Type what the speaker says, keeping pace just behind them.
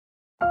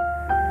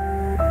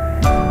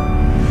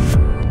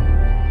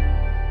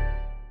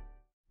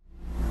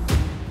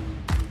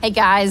Hey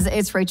guys,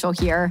 it's Rachel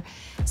here.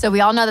 So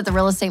we all know that the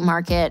real estate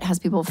market has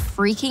people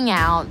freaking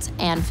out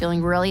and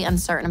feeling really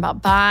uncertain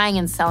about buying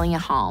and selling a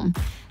home.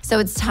 So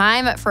it's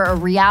time for a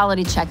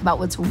reality check about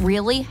what's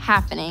really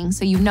happening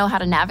so you know how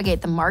to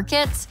navigate the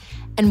markets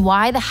and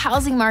why the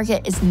housing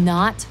market is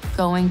not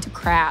going to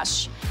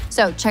crash.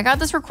 So check out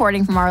this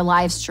recording from our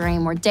live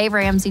stream where Dave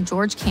Ramsey,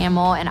 George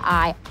Kamel, and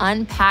I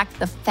unpack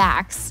the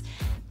facts,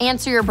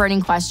 answer your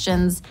burning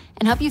questions,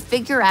 and help you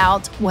figure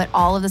out what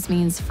all of this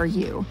means for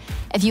you.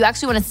 If you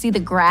actually want to see the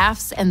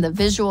graphs and the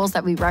visuals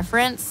that we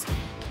reference,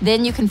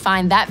 then you can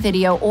find that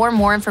video or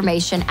more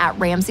information at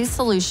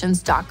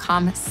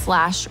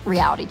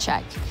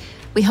ramseysolutions.com/realitycheck.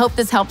 We hope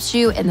this helps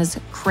you in this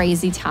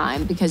crazy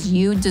time because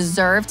you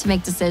deserve to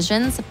make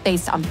decisions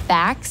based on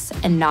facts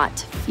and not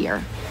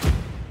fear.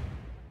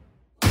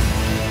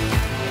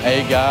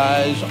 Hey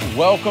guys,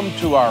 welcome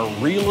to our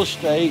Real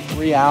Estate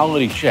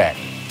Reality Check,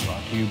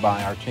 brought to you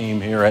by our team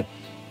here at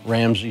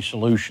Ramsey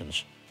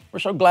Solutions. We're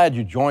so glad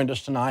you joined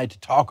us tonight to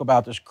talk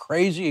about this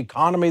crazy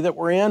economy that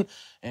we're in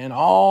and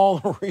all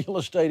the real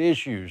estate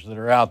issues that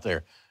are out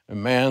there.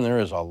 And man, there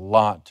is a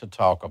lot to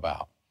talk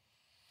about.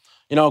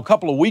 You know, a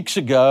couple of weeks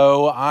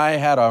ago, I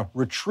had a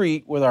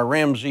retreat with our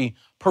Ramsey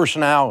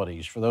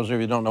personalities. For those of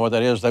you who don't know what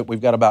that is, that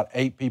we've got about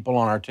 8 people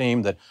on our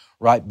team that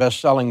write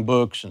best-selling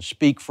books and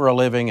speak for a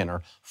living and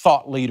are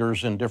thought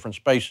leaders in different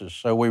spaces.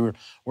 So we're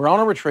on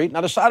a retreat, and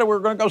I decided we were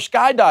going to go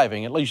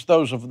skydiving, at least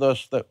those of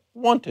us that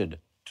wanted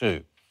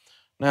to.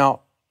 Now,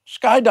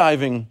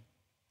 skydiving,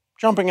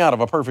 jumping out of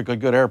a perfectly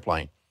good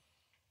airplane,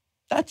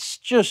 that's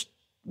just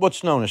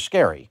what's known as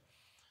scary.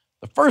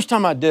 The first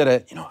time I did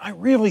it, I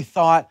really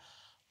thought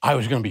I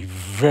was going to be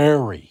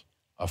very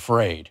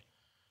afraid.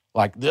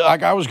 Like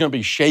I was going to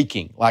be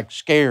shaking, like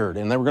scared,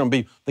 and they were going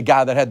to be the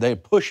guy that had to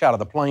push out of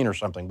the plane or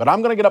something. But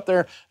I'm going to get up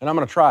there and I'm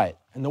going to try it.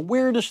 And the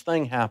weirdest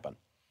thing happened.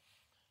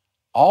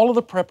 All of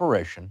the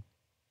preparation,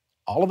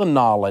 all of the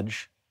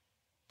knowledge,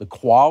 the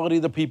quality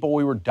of the people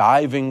we were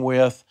diving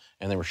with,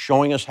 and they were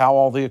showing us how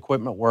all the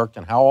equipment worked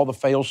and how all the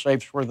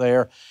fail-safes were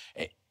there.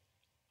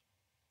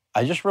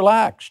 I just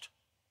relaxed,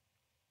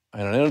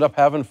 and I ended up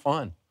having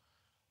fun.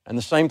 And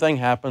the same thing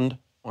happened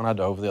when I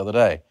dove the other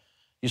day.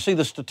 You see,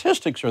 the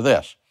statistics are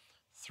this.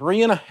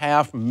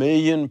 3.5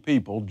 million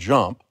people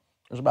jump.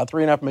 There's about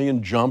 3.5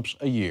 million jumps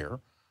a year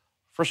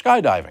for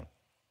skydiving.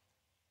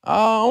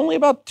 Only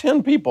about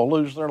 10 people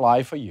lose their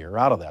life a year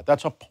out of that.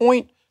 That's a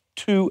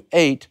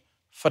 0.28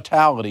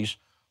 fatalities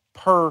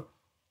per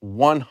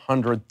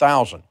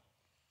 100,000.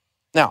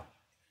 Now,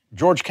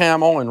 George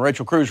Kamel and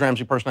Rachel Cruz,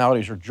 Ramsey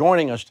personalities, are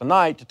joining us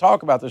tonight to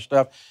talk about this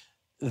stuff.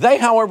 They,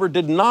 however,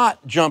 did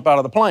not jump out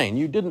of the plane.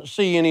 You didn't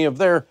see any of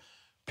their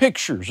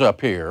pictures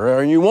up here,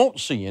 or you won't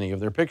see any of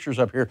their pictures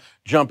up here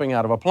jumping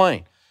out of a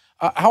plane.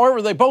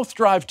 However, they both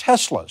drive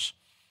Teslas.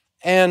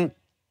 And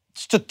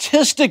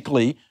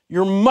statistically,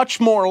 you're much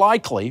more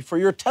likely for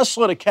your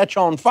Tesla to catch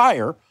on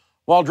fire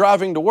while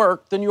driving to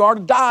work than you are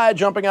to die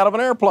jumping out of an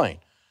airplane.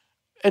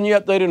 And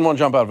yet they didn't want to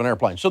jump out of an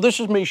airplane. So this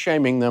is me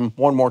shaming them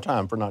one more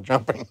time for not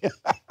jumping.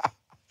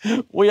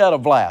 We had a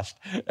blast,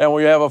 and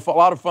we have a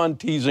lot of fun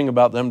teasing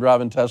about them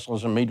driving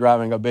Teslas and me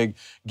driving a big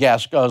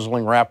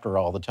gas-guzzling Raptor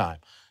all the time.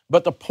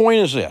 But the point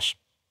is this: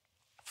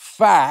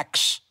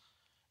 facts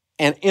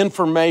and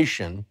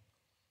information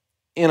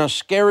in a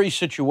scary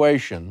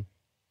situation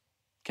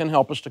can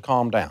help us to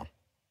calm down.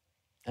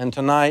 And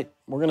tonight,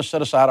 we're going to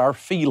set aside our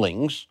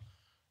feelings,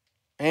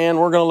 and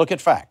we're going to look at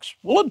facts.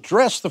 We'll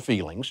address the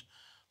feelings,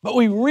 but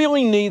we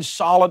really need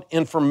solid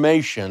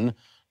information,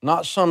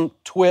 not some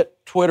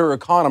Twitter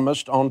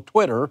economist on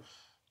Twitter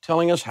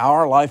telling us how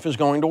our life is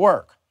going to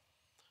work.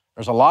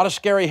 There's a lot of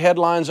scary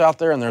headlines out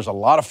there, and there's a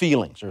lot of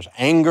feelings. There's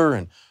anger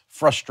and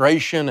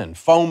frustration and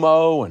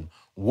FOMO and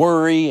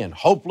worry and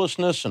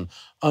hopelessness and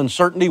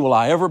uncertainty. Will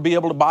I ever be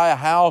able to buy a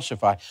house?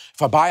 If I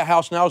buy a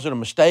house now, is it a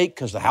mistake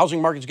because the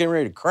housing market's getting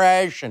ready to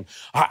crash and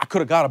I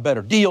could have got a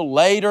better deal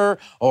later?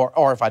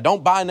 Or if I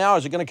don't buy now,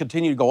 is it going to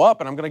continue to go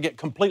up and I'm going to get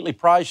completely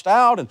priced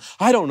out and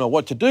I don't know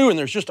what to do? And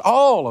there's just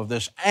all of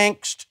this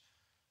angst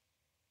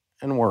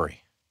and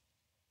worry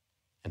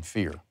and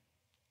fear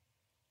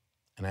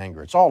and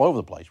anger. It's all over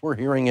the place. We're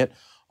hearing it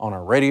on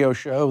our radio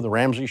show, The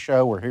Ramsey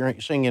Show. We're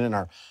seeing it in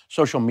our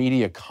social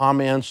media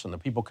comments and the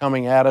people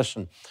coming at us,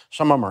 and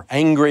some of them are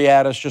angry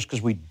at us just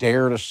because we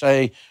dare to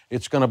say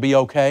it's going to be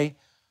okay,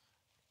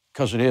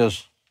 because it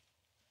is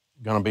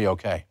going to be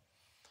okay.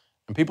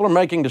 And people are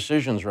making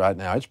decisions right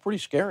now. It's pretty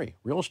scary.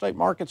 Real estate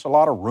market's a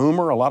lot of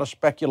rumor, a lot of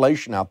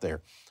speculation out there.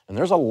 And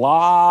there's a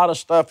lot of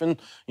stuff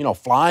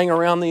flying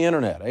around the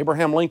internet.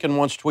 Abraham Lincoln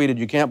once tweeted,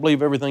 "You can't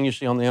believe everything you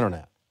see on the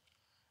internet."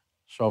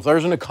 So if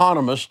there's an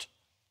economist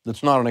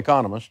that's not an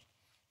economist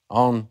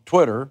on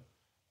Twitter,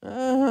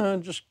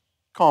 just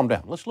calm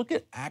down. Let's look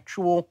at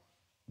actual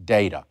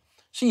data.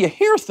 See, you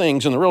hear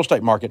things in the real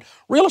estate market.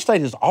 Real estate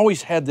has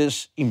always had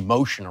this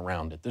emotion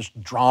around it, this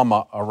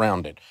drama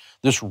around it,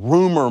 this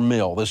rumor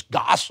mill, this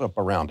gossip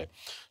around it.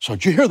 So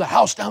did you hear the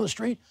house down the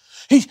street?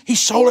 He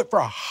sold it for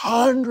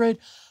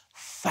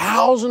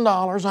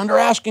 $100,000 under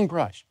asking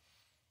price.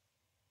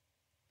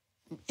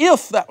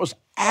 If that was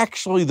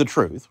actually the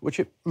truth, which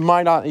it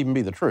might not even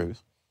be the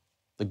truth,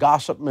 the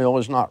gossip mill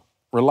is not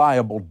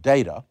reliable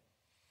data.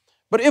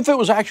 But if it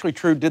was actually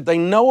true, did they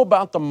know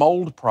about the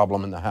mold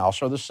problem in the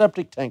house, or the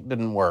septic tank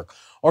didn't work?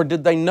 Or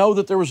did they know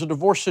that there was a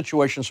divorce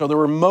situation, so there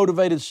were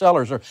motivated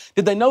sellers? Or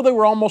did they know they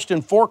were almost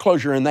in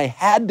foreclosure and they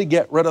had to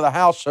get rid of the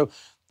house, so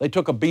they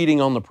took a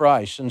beating on the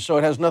price? And so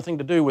it has nothing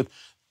to do with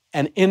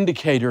an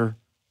indicator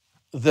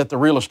that the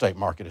real estate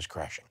market is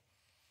crashing.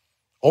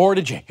 Or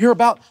did you hear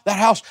about that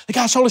house? The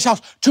guy sold his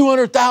house,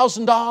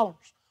 $200,000,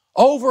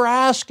 over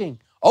asking,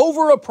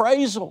 over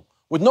appraisal,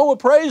 with no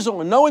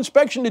appraisal and no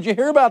inspection. Did you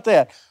hear about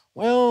that?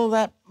 Well,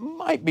 that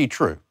might be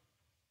true,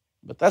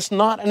 but that's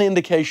not an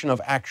indication of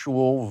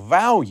actual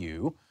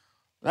value.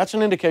 That's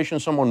an indication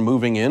of someone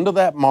moving into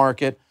that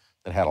market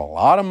that had a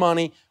lot of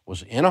money,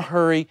 was in a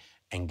hurry,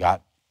 and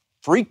got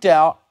freaked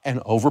out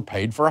and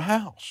overpaid for a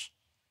house.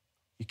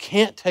 You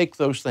can't take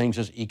those things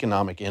as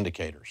economic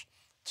indicators.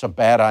 It's a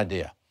bad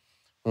idea.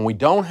 When we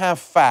don't have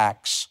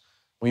facts,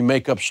 we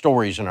make up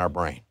stories in our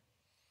brain.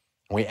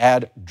 We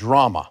add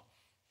drama.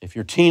 If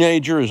your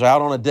teenager is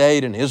out on a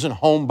date and isn't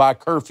home by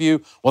curfew,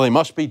 well, they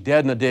must be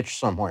dead in a ditch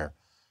somewhere.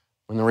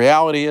 When the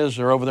reality is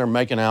they're over there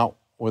making out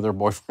with their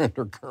boyfriend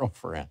or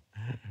girlfriend.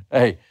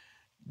 Hey,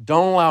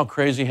 don't allow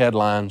crazy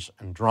headlines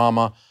and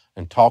drama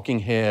and talking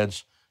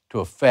heads to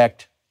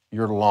affect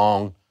your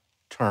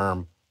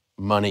long-term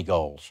money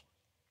goals.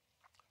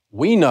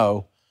 We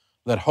know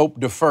that hope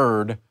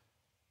deferred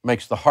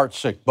makes the heart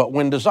sick, but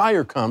when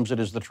desire comes, it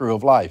is the tree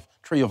of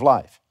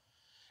life.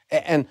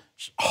 And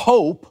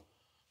hope,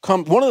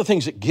 one of the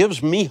things that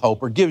gives me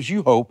hope or gives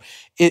you hope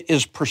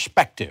is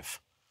perspective.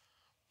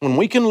 When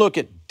we can look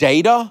at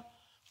data,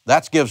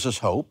 that gives us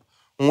hope.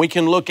 When we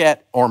can look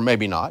at, or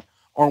maybe not,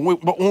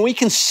 but when we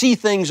can see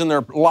things in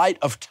their light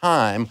of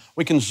time,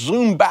 we can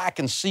zoom back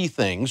and see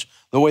things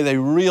the way they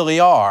really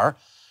are,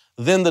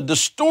 then the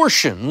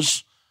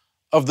distortions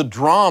of the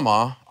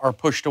drama are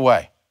pushed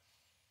away.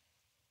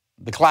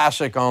 The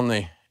classic on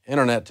the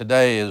internet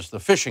today is the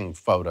fishing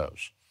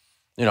photos.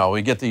 You know,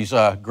 we get these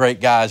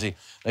great guys,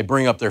 they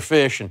bring up their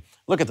fish and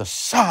look at the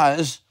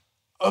size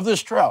of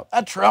this trout.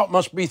 That trout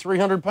must be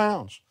 300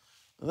 pounds.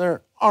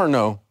 There are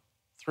no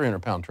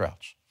 300-pound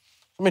trouts.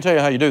 Let me tell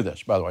you how you do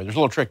this, by the way. There's a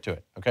little trick to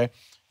it, okay?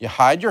 You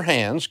hide your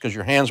hands, because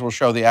your hands will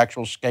show the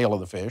actual scale of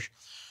the fish.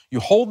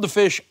 You hold the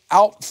fish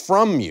out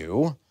from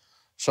you,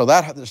 so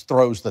that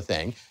throws the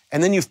thing,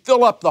 and then you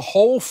fill up the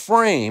whole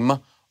frame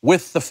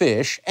with the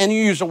fish, and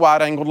you use a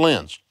wide-angled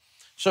lens.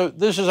 So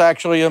this is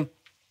actually a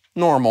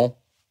normal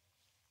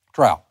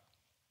trout.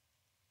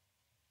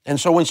 And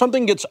so when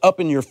something gets up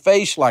in your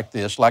face like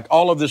this, like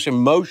all of this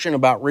emotion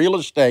about real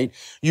estate,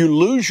 you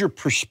lose your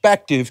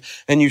perspective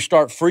and you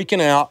start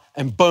freaking out,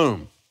 and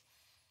boom,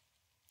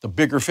 the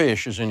bigger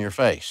fish is in your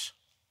face.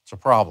 It's a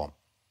problem.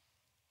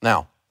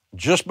 Now,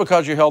 just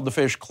because you held the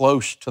fish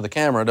close to the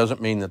camera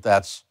doesn't mean that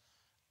that's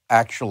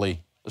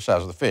actually the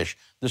size of the fish.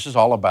 This is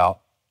all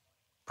about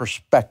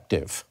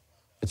perspective.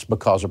 It's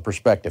because of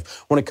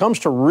perspective. When it comes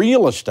to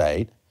real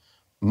estate,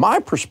 my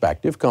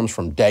perspective comes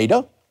from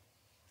data.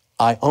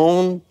 I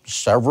own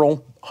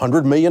several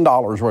 $100 million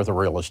worth of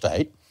real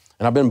estate,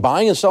 and I've been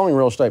buying and selling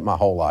real estate my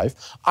whole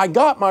life. I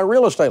got my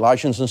real estate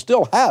license and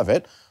still have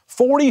it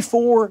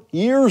 44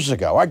 years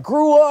ago. I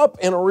grew up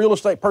in a real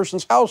estate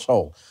person's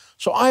household.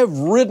 So I have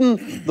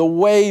ridden the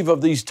wave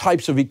of these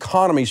types of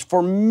economies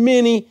for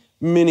many,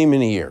 many,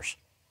 many years.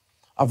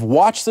 I've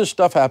watched this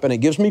stuff happen. It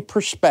gives me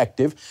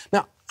perspective.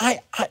 Now,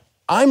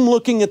 I'm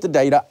looking at the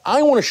data.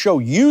 I want to show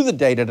you the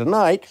data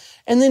tonight,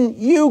 and then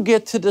you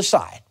get to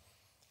decide.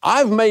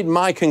 I've made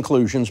my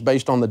conclusions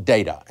based on the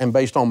data and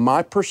based on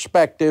my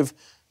perspective,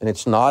 and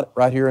it's not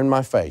right here in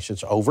my face.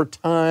 It's over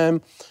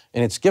time,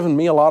 and it's given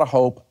me a lot of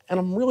hope, and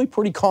I'm really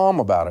pretty calm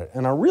about it.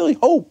 And I really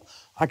hope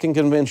I can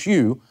convince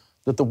you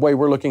that the way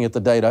we're looking at the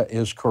data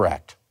is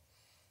correct.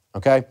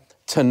 Okay?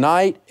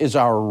 Tonight is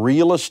our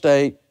real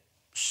estate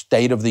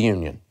State of the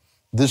Union.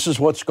 This is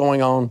what's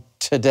going on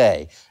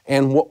today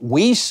and what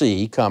we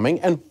see coming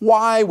and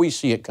why we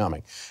see it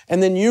coming.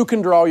 And then you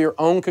can draw your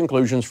own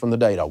conclusions from the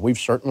data. We've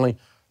certainly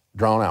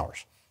drawn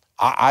ours.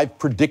 I've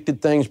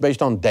predicted things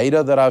based on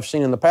data that I've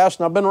seen in the past,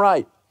 and I've been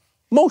right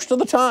most of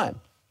the time,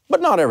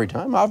 but not every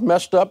time. I've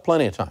messed up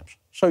plenty of times.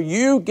 So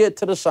you get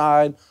to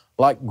decide,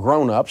 like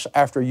grown-ups,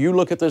 after you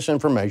look at this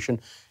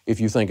information, if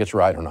you think it's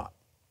right or not.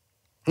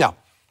 Now,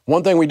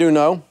 one thing we do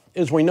know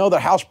is we know that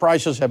house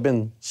prices have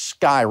been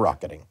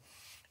skyrocketing.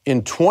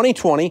 In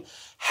 2020,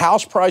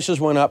 house prices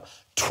went up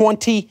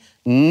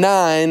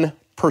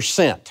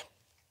 29%.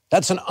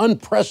 That's an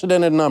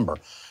unprecedented number.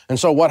 And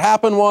so what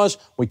happened was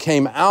we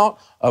came out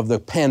of the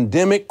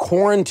pandemic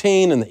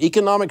quarantine and the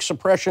economic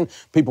suppression.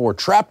 People were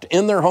trapped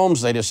in their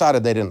homes. They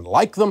decided they didn't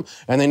like them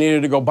and they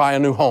needed to go buy a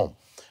new home.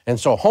 And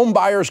so home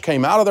buyers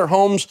came out of their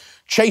homes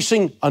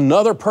chasing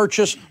another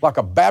purchase like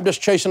a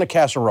Baptist chasing a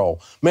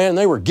casserole. Man,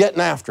 they were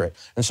getting after it.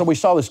 And so we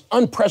saw this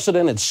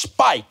unprecedented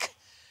spike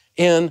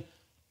in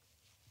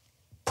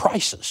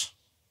prices.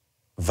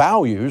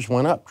 Values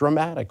went up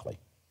dramatically.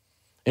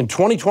 In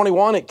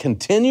 2021, it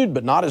continued,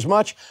 but not as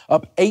much,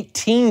 up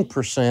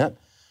 18%.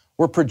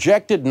 We're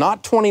projected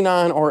not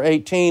 29 or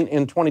 18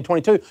 in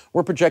 2022.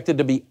 We're projected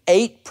to be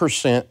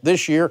 8%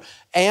 this year,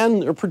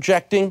 and they're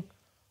projecting,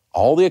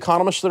 all the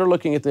economists that are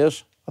looking at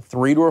this, a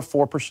 3 to a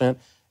 4%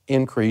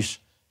 increase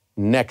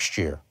next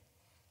year.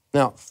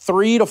 Now,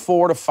 3 to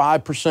 4 to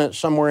 5%,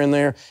 somewhere in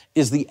there,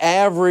 is the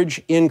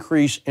average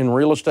increase in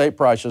real estate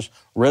prices,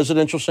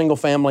 residential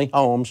single-family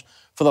homes,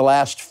 for the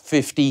last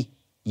 50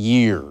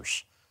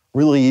 years,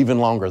 really even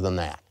longer than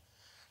that.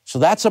 So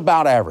that's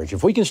about average.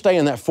 If we can stay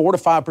in that 4 to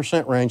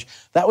 5% range,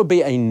 that would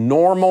be a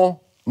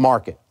normal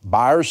market.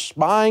 Buyers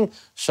buying,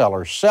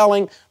 sellers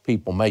selling,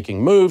 people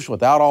making moves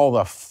without all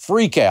the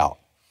freak out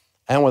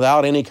and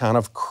without any kind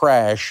of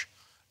crash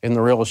in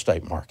the real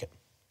estate market.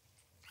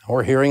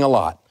 We're hearing a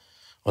lot.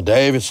 Well,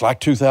 Dave, it's like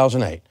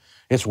 2008.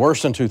 It's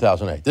worse than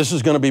 2008. This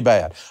is going to be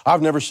bad.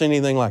 I've never seen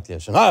anything like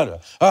this. And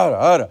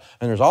and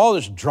there's all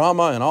this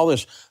drama and all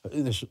this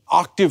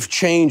octave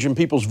change in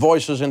people's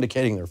voices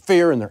indicating their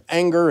fear and their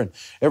anger and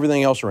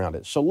everything else around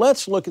it. So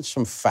let's look at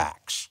some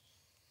facts.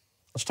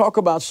 Let's talk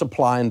about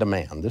supply and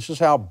demand. This is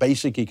how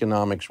basic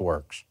economics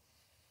works.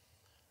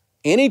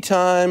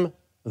 Anytime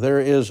there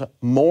is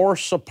more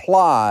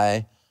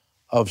supply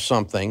of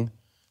something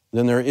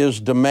than there is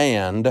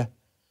demand,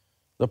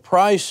 the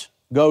price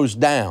goes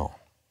down.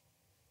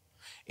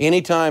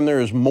 Anytime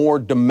there is more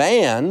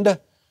demand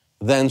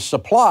than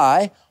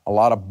supply, a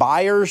lot of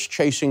buyers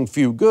chasing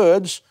few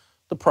goods,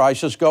 the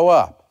prices go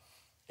up.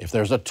 If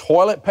there's a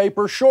toilet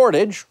paper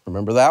shortage,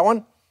 remember that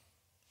one?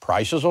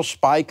 Prices will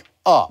spike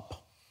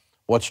up.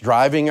 What's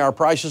driving our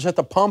prices at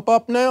the pump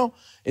up now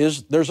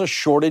is there's a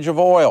shortage of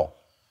oil.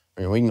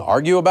 I mean, we can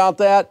argue about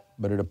that,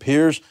 but it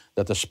appears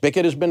that the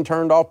spigot has been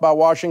turned off by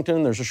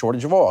Washington. There's a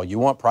shortage of oil. You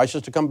want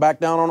prices to come back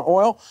down on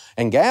oil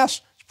and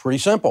gas? It's pretty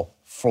simple.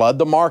 Flood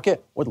the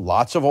market with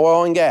lots of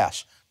oil and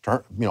gas.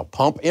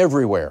 Pump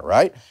everywhere,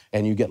 right?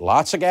 And you get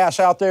lots of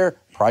gas out there,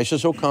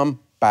 prices will come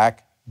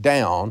back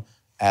down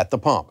at the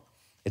pump.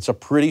 It's a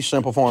pretty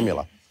simple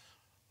formula.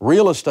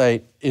 Real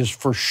estate is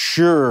for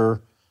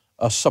sure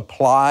a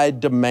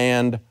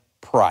supply-demand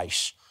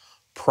price.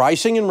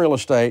 Pricing in real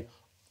estate,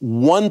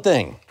 one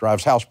thing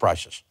drives house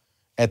prices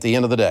at the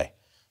end of the day: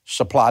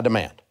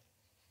 supply-demand.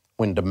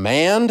 When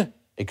demand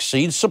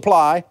exceeds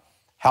supply,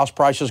 house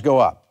prices go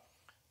up.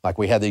 Like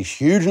we had these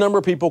huge number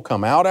of people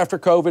come out after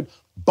COVID,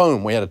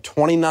 boom, we had a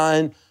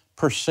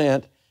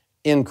 29%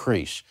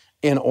 increase.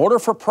 In order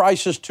for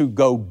prices to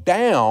go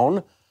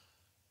down,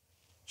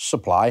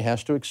 supply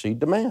has to exceed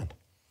demand.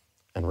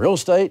 And real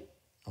estate,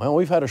 well,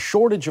 we've had a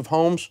shortage of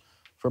homes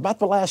for about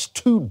the last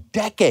 2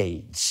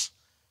 decades.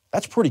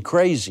 That's pretty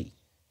crazy.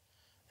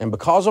 And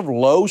because of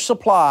low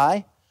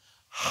supply,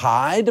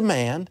 high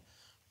demand,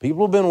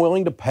 people have been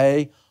willing to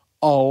pay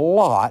a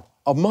lot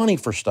of money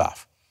for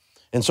stuff.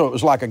 And so it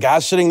was like a guy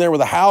sitting there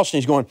with a house and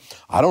he's going,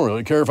 I don't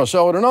really care if I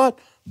sell it or not,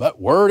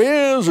 but word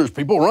is there's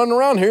people running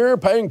around here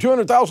paying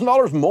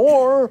 $200,000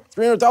 more,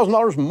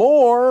 $300,000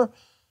 more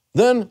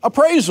than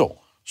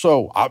appraisal.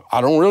 So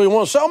I don't really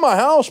want to sell my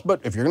house,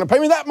 but if you're going to pay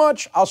me that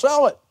much, I'll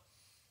sell it.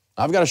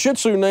 I've got a Shih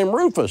Tzu named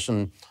Rufus,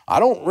 and I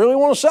don't really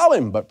want to sell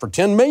him, but for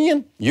 $10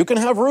 million, you can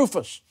have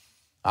Rufus.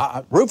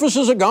 Rufus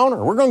is a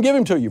goner. We're going to give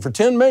him to you for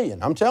 $10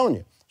 million. I'm telling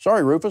you.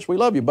 Sorry, Rufus, we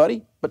love you,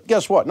 buddy. But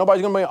guess what?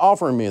 Nobody's going to be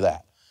offering me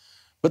that.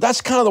 But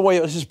that's kind of the way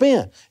it has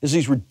been, is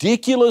these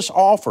ridiculous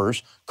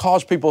offers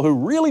cause people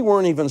who really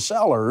weren't even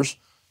sellers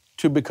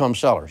to become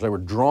sellers. They were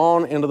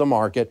drawn into the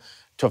market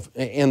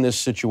in this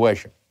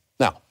situation.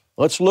 Now,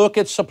 let's look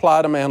at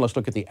supply demand. Let's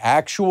look at the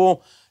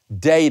actual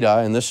data,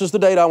 and this is the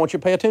data I want you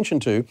to pay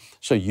attention to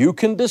so you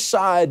can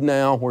decide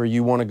now where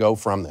you want to go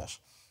from this.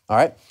 All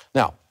right?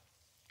 Now,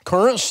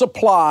 current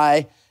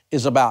supply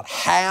is about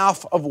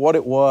half of what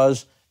it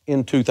was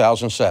in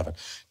 2007.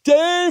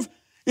 Dave,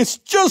 it's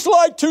just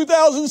like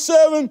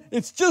 2007.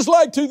 It's just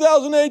like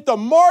 2008. The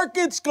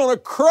market's going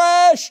to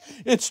crash.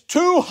 It's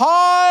too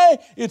high.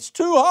 It's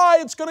too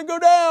high. It's going to go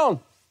down.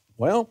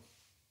 Well,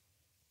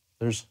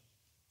 there's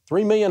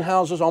 3 million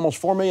houses, almost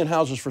 4 million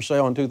houses for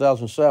sale in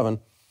 2007,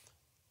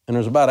 and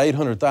there's about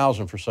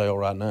 800,000 for sale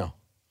right now.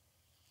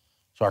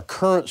 So our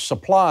current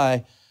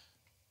supply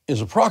is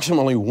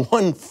approximately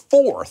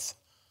 1/4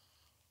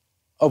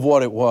 of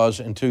what it was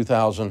in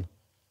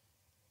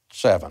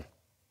 2007.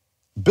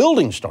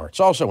 Building starts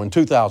also in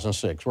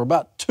 2006 were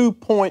about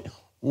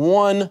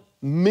 2.1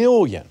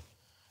 million.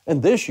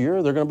 And this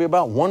year, they're going to be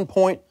about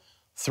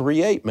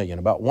 1.38 million,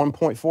 about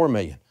 1.4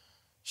 million.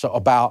 So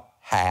about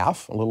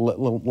half, a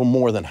little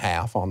more than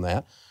half on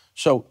that.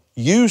 So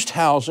used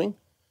housing,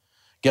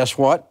 guess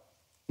what?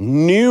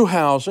 New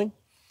housing.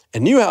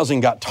 And new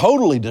housing got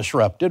totally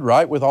disrupted,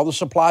 right, with all the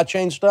supply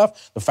chain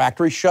stuff. The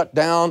factory shut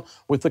down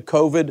with the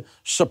COVID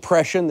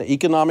suppression, the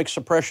economic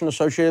suppression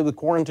associated with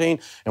quarantine,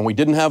 and we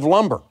didn't have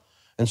lumber.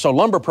 And so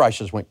lumber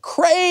prices went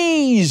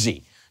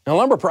crazy. Now,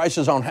 lumber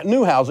prices on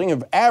new housing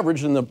have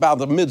averaged in about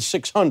the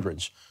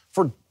mid-600s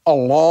for a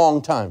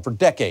long time, for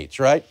decades,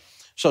 right?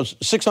 So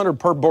 $600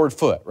 per board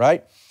foot,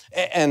 right?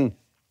 And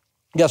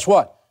guess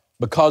what?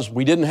 Because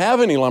we didn't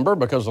have any lumber,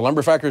 because the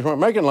lumber factories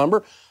weren't making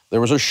lumber, there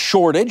was a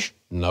shortage,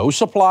 no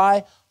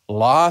supply,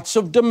 lots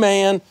of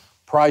demand.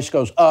 price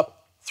goes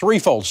up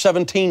threefold,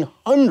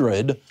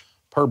 $1,700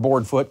 per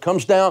board foot,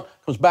 comes down,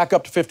 comes back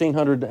up to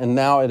 $1,500, and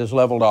now it is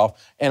leveled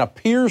off, and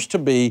appears to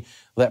be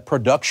that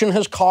production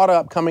has caught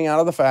up coming out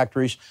of the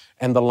factories,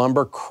 and the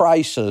lumber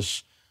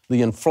crisis,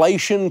 the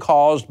inflation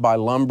caused by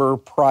lumber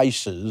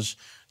prices,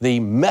 the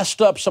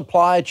messed up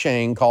supply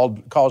chain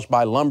caused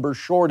by lumber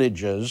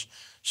shortages,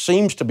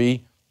 seems to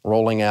be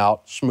rolling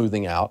out,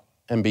 smoothing out,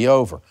 and be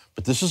over.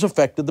 But this has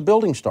affected the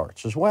building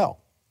starts as well.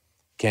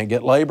 Can't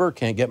get labor,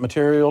 can't get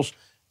materials,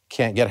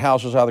 can't get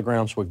houses out of the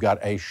ground, so we've got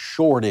a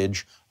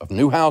shortage of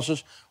new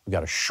houses. We've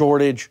got a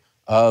shortage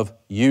of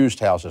used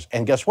houses.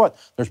 And guess what?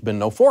 There's been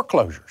no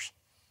foreclosures.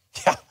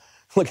 Yeah,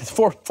 look at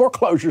the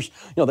foreclosures.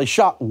 You know, they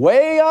shot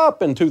way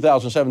up in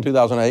 2007,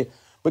 2008,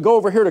 but go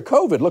over here to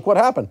COVID. Look what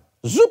happened.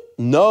 Zoop,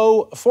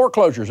 no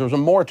foreclosures. There was a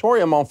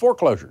moratorium on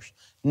foreclosures.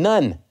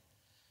 None.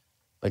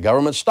 The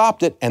government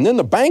stopped it, and then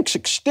the banks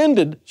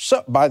extended,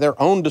 by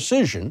their own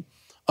decision,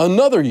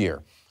 another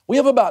year. We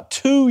have about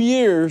 2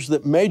 years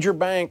that major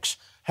banks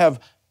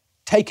have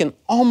taken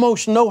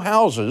almost no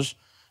houses,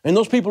 and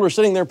those people are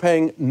sitting there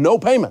paying no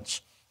payments.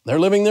 They're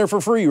living there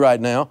for free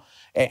right now,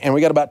 and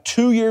we got about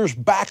 2 years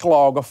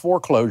backlog of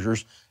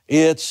foreclosures.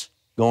 It's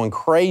going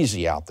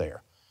crazy out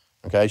there.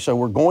 Okay, so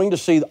we're going to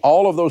see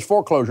all of those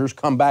foreclosures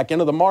come back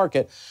into the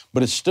market,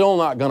 but it's still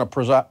not going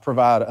to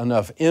provide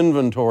enough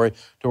inventory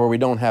to where we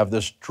don't have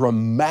this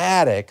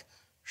dramatic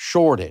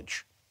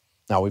shortage.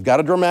 Now, we've got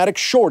a dramatic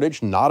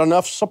shortage, not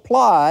enough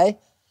supply.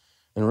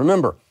 And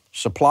remember,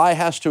 supply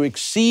has to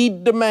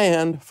exceed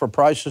demand for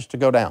prices to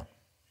go down.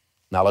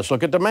 Now, let's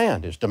look at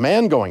demand. Is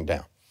demand going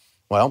down?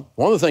 Well,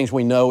 one of the things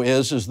we know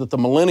is that the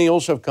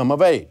millennials have come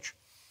of age.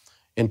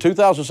 In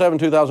 2007,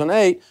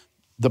 2008,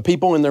 the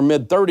people in their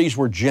mid-30s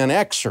were Gen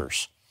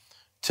Xers.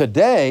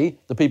 Today,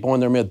 the people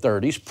in their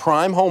mid-30s,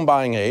 prime home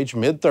buying age,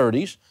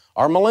 mid-30s,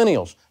 are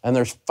millennials. And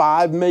there's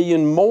 5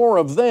 million more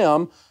of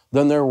them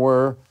than there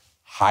were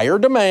higher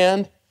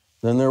demand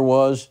than there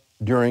was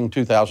during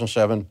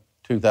 2007,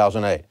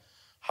 2008.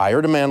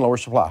 Higher demand, lower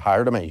supply,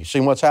 higher demand. You see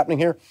what's happening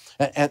here?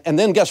 And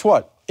then guess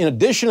what? In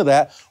addition to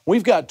that,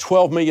 we've got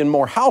 12 million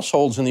more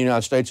households in the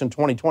United States in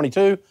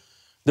 2022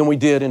 than we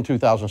did in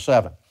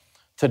 2007.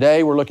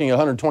 Today, we're looking at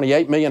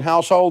 128 million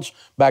households.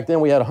 Back then,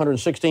 we had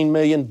 116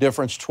 million,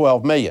 difference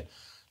 12 million.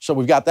 So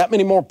we've got that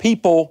many more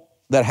people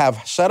that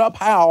have set up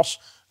house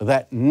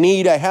that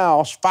need a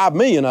house. 5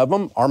 million of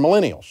them are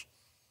millennials.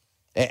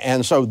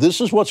 And so this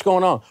is what's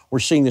going on. We're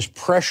seeing this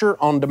pressure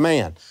on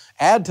demand.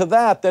 Add to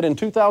that in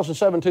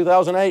 2007,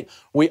 2008,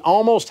 we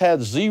almost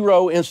had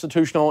zero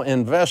institutional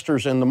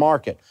investors in the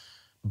market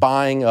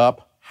buying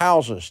up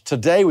houses.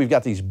 Today, we've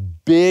got these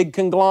big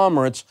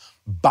conglomerates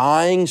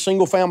buying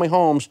single-family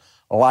homes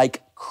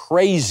like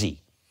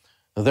crazy.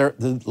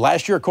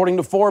 Last year, according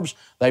to Forbes,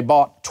 they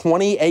bought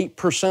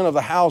 28% of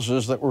the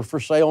houses that were for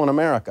sale in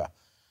America.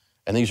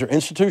 And these are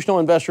institutional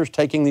investors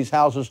taking these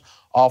houses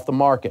off the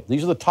market.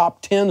 These are the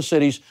top 10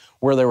 cities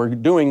where they were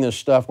doing this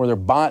stuff, where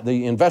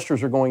the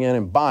investors are going in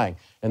and buying.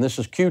 And this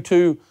is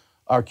Q1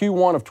 of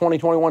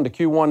 2021 to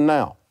Q1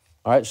 now.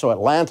 All right, so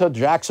Atlanta,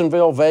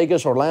 Jacksonville,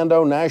 Vegas,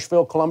 Orlando,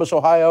 Nashville, Columbus,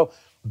 Ohio,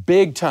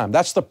 big time.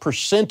 That's the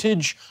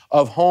percentage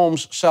of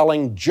homes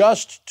selling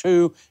just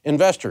to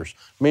investors,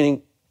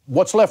 meaning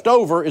what's left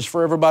over is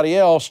for everybody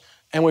else,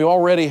 and we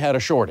already had a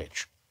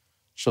shortage.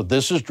 So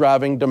this is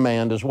driving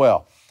demand as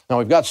well. Now,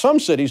 we've got some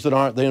cities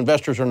that the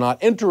investors are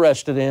not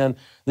interested in.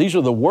 These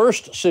are the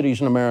worst cities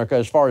in America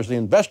as far as the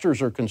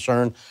investors are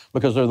concerned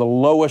because they're the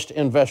lowest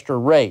investor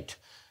rate.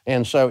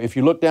 And so if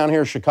you look down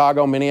here,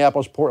 Chicago,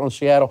 Minneapolis, Portland,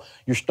 Seattle,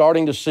 you're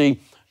starting to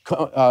see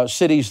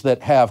cities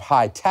that have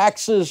high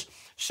taxes,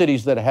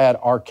 cities that had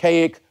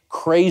archaic,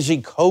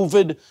 crazy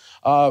COVID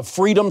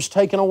freedoms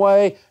taken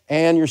away,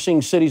 and you're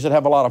seeing cities that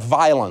have a lot of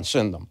violence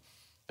in them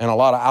and a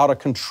lot of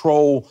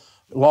out-of-control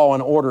law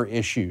and order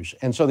issues.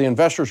 And so the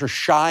investors are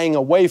shying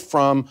away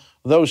from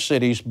those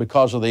cities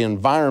because of the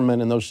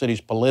environment in those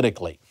cities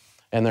politically.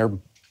 And they're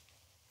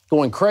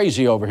going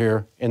crazy over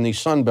here in these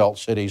Sunbelt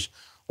cities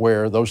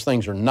where those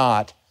things are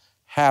not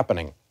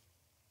happening.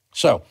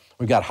 So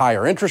we've got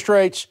higher interest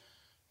rates,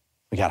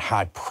 we got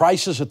high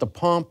prices at the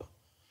pump,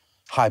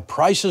 high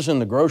prices in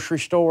the grocery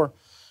store,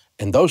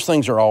 and those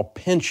things are all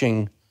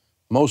pinching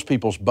most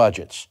people's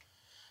budgets.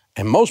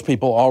 And most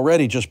people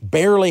already just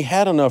barely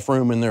had enough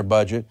room in their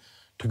budget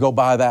to go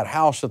buy that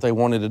house that they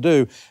wanted to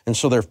do. And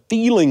so they're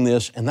feeling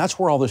this, and that's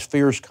where all this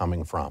fear is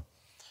coming from.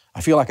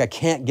 I feel like I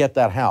can't get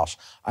that house.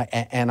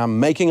 And I'm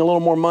making a little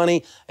more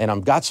money, and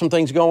I've got some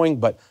things going,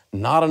 but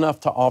not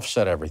enough to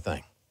offset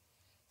everything.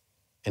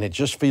 And it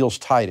just feels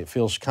tight. It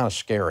feels kind of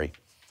scary.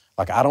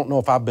 Like, I don't know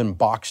if I've been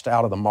boxed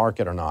out of the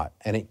market or not.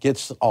 And it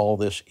gets all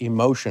this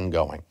emotion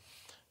going.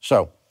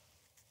 So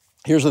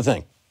here's the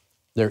thing.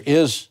 Some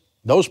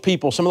of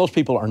those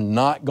people are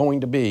not going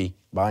to be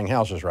buying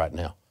houses right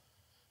now.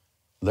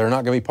 They're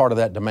not going to be part of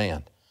that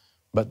demand.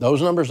 But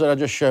those numbers that I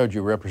just showed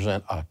you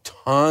represent a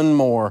ton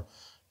more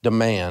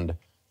demand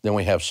than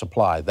we have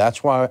supply.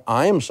 That's why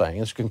I am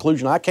saying, it's a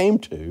conclusion I came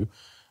to,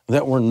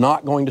 that we're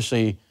not going to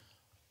see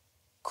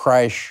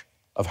crash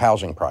of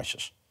housing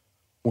prices.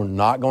 we're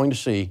not going to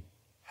see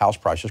house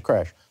prices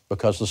crash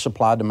because the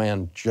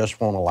supply-demand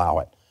just won't allow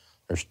it.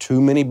 There's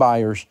too many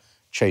buyers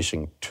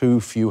chasing too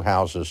few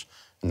houses,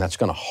 and that's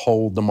going to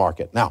hold the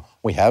market. Now,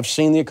 we have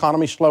seen the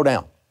economy slow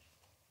down,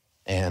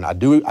 and I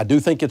do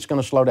think it's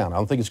going to slow down. I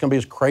don't think it's going to be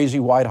as crazy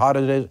white hot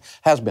as it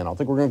has been. I don't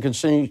think we're going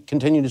to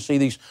continue to see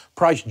these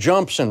price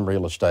jumps in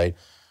real estate,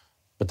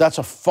 but that's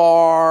a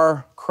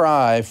far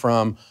cry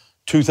from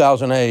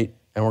 2008,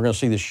 and we're going to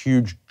see this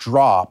huge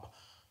drop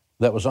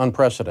that was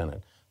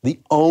unprecedented. The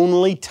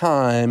only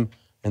time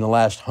in the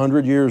last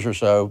 100 years or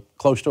so,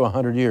 close to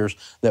 100 years,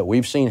 that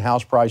we've seen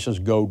house prices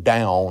go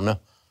down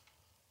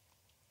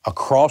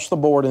across the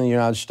board in the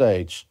United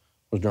States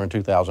was during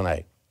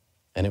 2008.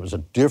 And it was a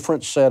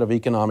different set of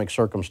economic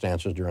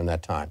circumstances during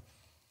that time.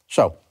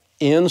 So,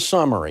 in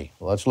summary,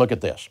 let's look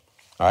at this.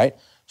 All right,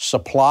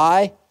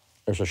 supply,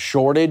 there's a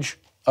shortage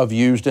of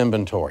used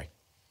inventory.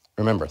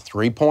 Remember,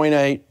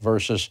 3.8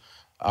 versus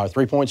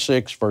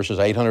 3.6 versus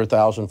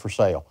 800,000 for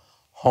sale.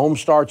 Home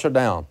starts are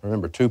down.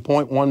 Remember,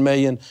 2.1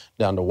 million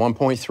down to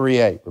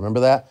 1.38.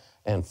 Remember that?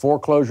 And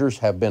foreclosures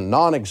have been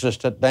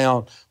non-existent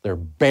down. They're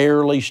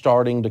barely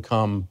starting to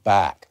come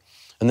back.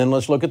 And then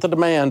let's look at the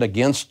demand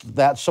against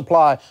that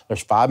supply.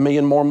 There's 5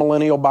 million more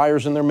millennial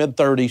buyers in their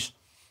mid-30s.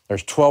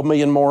 There's 12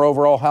 million more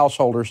overall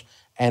householders,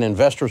 and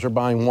investors are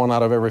buying 1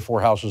 out of every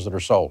 4 houses that are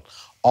sold.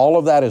 All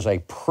of that is a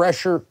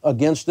pressure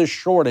against this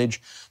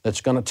shortage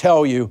that's going to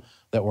tell you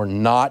that we're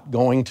not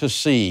going to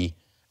see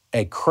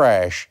a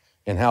crash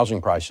in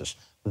housing prices.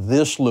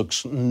 This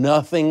looks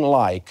nothing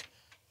like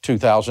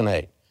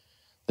 2008.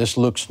 This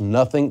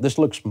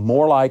looks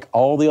more like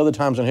all the other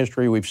times in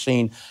history we've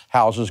seen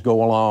houses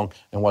go along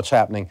and what's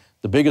happening.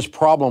 The biggest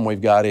problem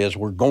we've got is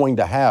we're going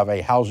to have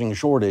a housing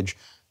shortage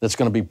that's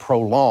going to be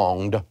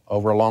prolonged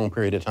over a long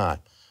period of time.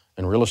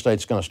 And real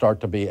estate's going to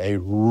start to be a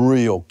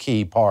real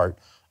key part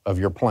of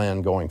your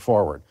plan going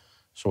forward.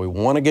 So we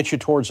want to get you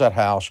towards that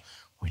house.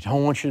 We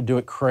don't want you to do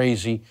it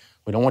crazy.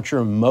 We don't want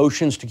your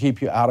emotions to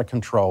keep you out of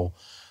control.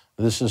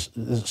 This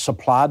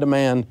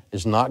supply-demand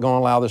is not going to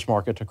allow this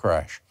market to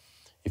crash.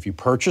 If you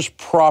purchase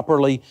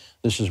properly,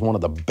 this is one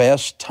of the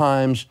best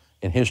times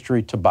in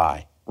history to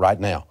buy right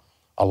now.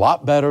 A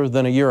lot better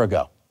than a year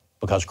ago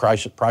because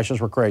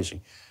prices were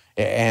crazy.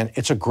 And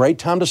it's a great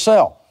time to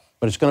sell,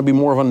 but it's going to be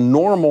more of a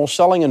normal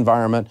selling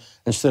environment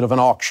instead of an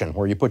auction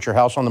where you put your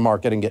house on the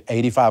market and get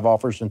 85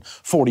 offers in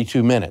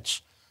 42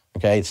 minutes.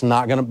 Okay, it's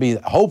not going to be,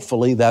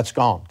 hopefully that's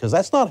gone because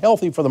that's not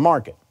healthy for the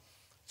market.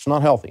 It's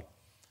not healthy.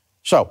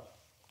 So,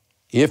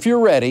 if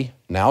you're ready,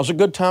 now's a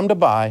good time to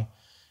buy.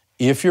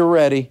 If you're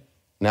ready,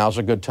 now's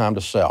a good time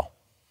to sell.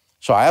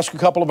 So I asked a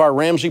couple of our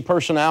Ramsey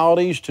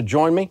personalities to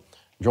join me,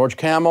 George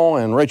Kamel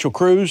and Rachel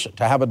Cruz,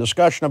 to have a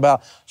discussion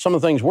about some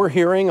of the things we're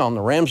hearing on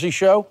the Ramsey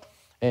Show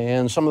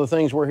and some of the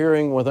things we're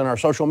hearing within our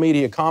social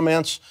media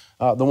comments,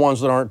 the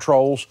ones that aren't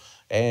trolls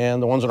and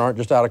the ones that aren't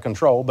just out of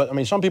control. But I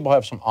mean, some people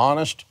have some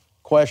honest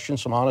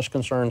questions, some honest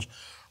concerns.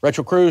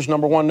 Rachel Cruz,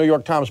 #1 New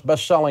York Times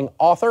best-selling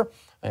author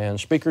and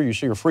speaker. You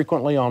see her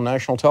frequently on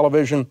national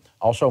television.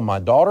 Also, my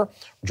daughter,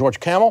 George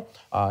Kamel.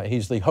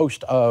 He's the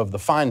host of The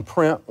Fine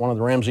Print, one of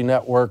the Ramsey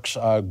Network's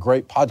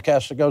great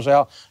podcasts that goes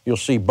out. You'll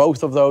see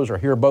both of those or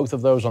hear both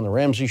of those on The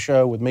Ramsey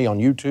Show with me on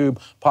YouTube,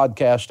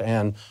 podcast,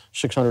 and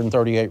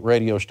 638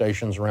 radio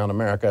stations around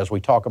America as we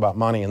talk about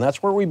money. And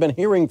that's where we've been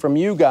hearing from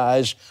you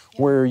guys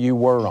where you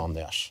were on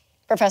this.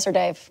 Professor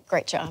Dave,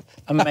 great job.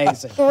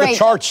 Amazing. Great The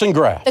charts and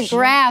graphs. The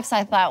graphs,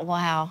 I thought,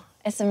 wow,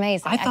 it's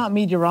amazing. I thought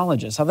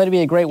meteorologist. I thought he'd be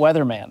a great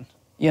weatherman,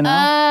 you know?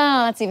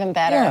 Oh, that's even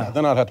better. Yeah.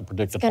 Then I'd have to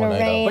predict the gonna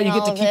tornado. rain. But you get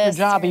to all keep your this,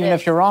 job even here it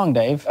if is. you're wrong,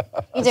 Dave.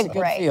 You did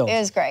great. field. It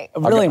was great.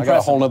 Really I got a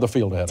impressive. whole nother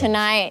field ahead of me.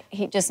 Tonight,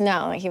 he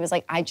was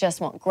like, I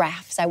just want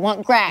graphs. I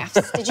want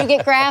graphs. Did you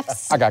get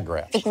graphs? I got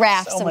graphs. The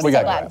graphs. So I'm We so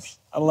got glad. graphs.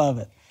 I love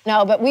it.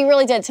 No, but we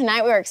really did.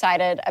 Tonight we were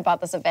excited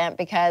about this event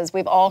because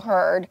we've all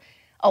heard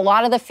a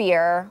lot of the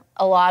fear,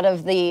 a lot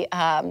of the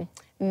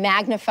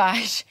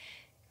magnified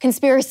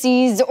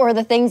conspiracies or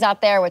the things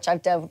out there, which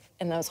I've dove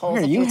in those holes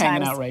Here, a you few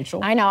hanging times. out,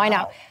 Rachel. I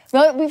know.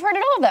 But we've heard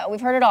it all, though.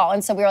 We've heard it all.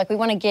 And so we were like, we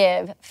want to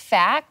give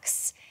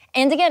facts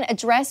and, again,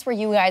 address where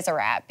you guys are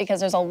at because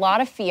there's a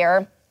lot of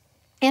fear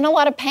and a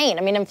lot of pain.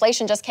 I mean,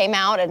 inflation just came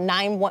out at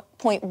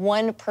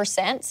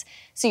 9.1%.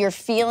 So you're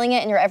feeling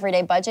it in your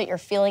everyday budget. You're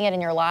feeling it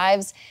in your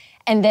lives.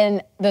 And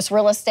then this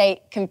real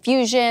estate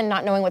confusion,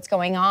 not knowing what's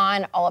going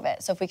on, all of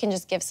it. So if we can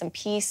just give some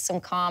peace,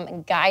 some calm,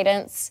 and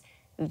guidance,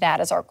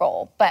 that is our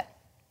goal. But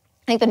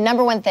I think the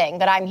number one thing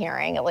that I'm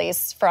hearing, at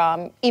least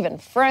from even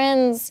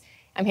friends,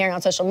 I'm hearing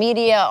on social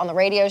media, on the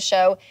radio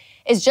show,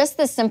 is just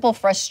the simple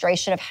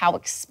frustration of how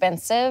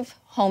expensive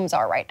homes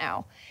are right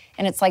now.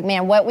 And it's like,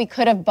 man, what we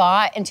could have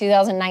bought in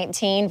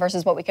 2019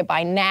 versus what we could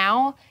buy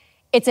now,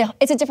 it's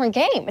a different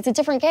game. It's a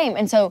different game.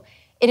 And so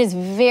it is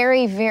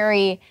very,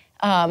 very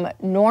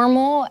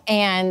normal,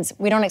 and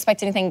we don't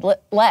expect anything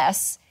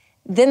less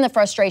than the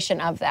frustration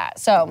of that.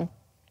 So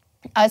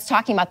us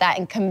talking about that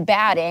and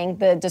combating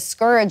the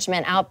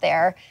discouragement out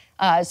there.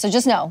 So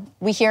just know,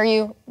 we hear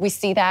you, we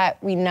see that,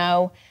 we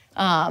know.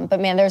 But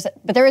man,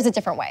 there is a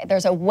different way.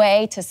 There's a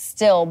way to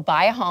still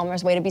buy a home.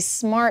 There's a way to be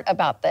smart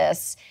about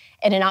this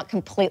and to not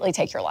completely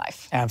take your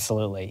life.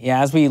 Absolutely.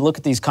 Yeah, as we look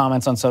at these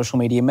comments on social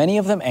media, many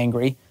of them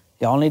angry.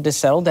 Y'all need to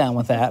settle down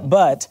with that.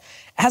 But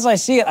as I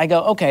see it, I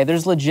go, okay,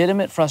 there's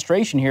legitimate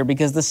frustration here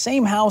because the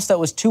same house that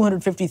was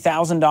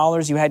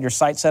 $250,000 you had your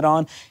sights set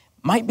on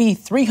might be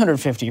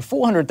 $350,000,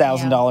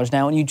 $400,000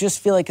 now, and you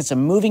just feel like it's a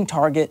moving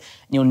target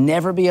and you'll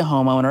never be a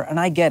homeowner. And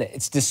I get it.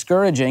 It's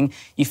discouraging.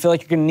 You feel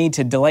like you're going to need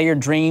to delay your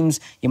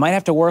dreams. You might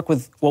have to work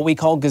with what we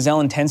call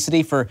gazelle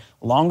intensity for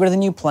longer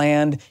than you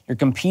planned. You're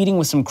competing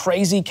with some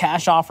crazy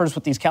cash offers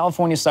with these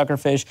California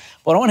suckerfish.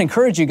 But I want to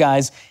encourage you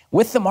guys,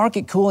 with the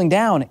market cooling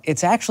down,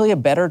 it's actually a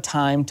better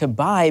time to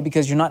buy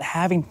because you're not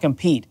having to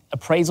compete.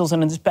 Appraisals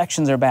and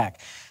inspections are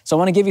back. So I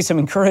want to give you some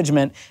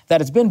encouragement that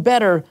it's been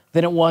better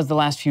than it was the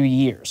last few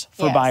years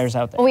for buyers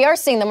out there. Well, we are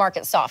seeing the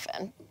market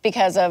soften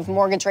because of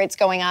mortgage rates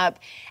going up.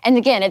 And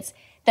again, it's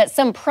that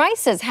some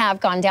prices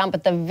have gone down,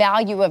 but the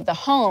value of the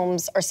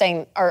homes are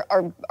staying.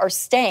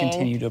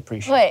 Continue to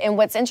appreciate. And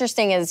what's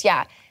interesting is,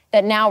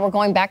 that now we're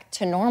going back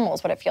to normal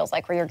is what it feels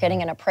like, where you're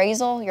getting an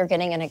appraisal, you're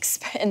getting an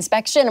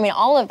inspection. I mean,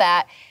 all of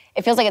that,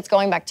 it feels like it's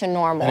going back to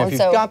normal. And if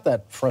you've got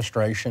that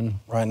frustration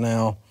right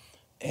now,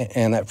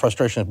 and that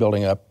frustration is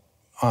building up,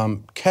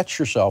 catch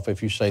yourself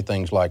if you say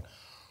things like,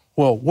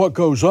 well, what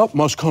goes up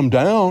must come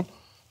down.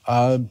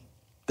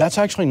 That's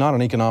actually not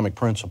an economic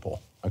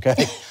principle, okay?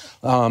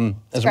 As a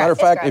matter of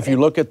fact, if you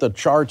look at the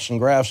charts and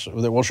graphs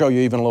that we'll show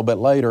you even a little bit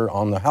later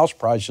on the house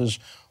prices,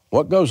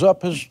 what goes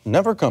up has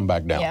never come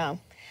back down. Yeah.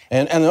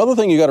 And the other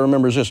thing you got to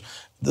remember is this.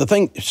 The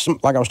thing,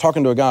 like I was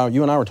talking to a guy,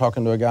 you and I were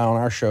talking to a guy on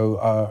our show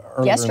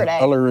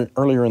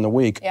earlier in the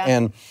week,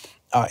 and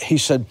he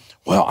said,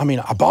 well, I mean,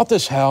 I bought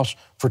this house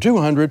for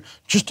 $200,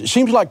 just it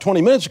seems like 20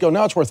 minutes ago,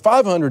 now it's worth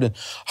 $500, and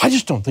I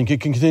just don't think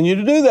it can continue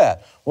to do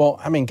that. Well,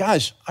 I mean,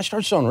 guys, I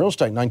started selling real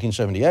estate in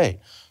 1978.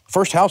 The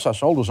first house I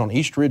sold was on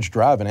East Ridge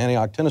Drive in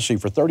Antioch, Tennessee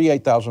for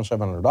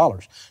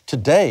 $38,700.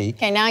 Today...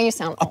 Okay, now you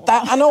sound old.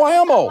 I know I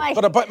am old,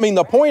 but I mean,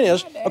 the point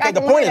is,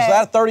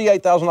 that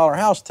 $38,000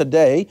 house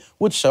today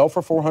would sell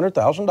for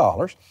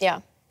 $400,000.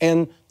 Yeah.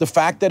 And the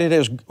fact that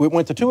it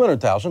went to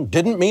 $200,000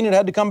 didn't mean it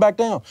had to come back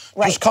down.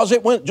 Right.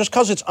 Just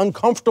because it's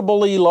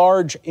uncomfortably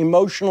large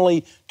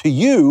emotionally to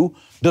you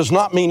does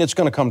not mean it's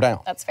going to come down.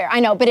 That's fair.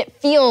 I know, but it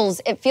feels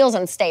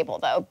unstable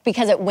though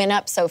because it went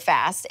up so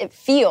fast. It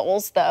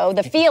feels though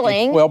the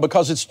feeling. Well,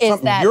 because it's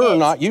something you're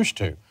not used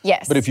to.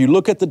 Yes. But if you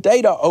look at the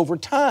data over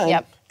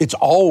time, it's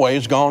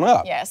always gone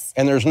up. Yes.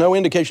 And there's no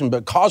indication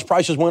because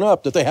prices went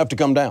up that they have to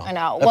come down. I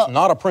know. That's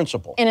not a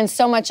principle. And in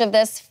so much of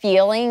this,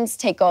 feelings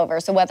take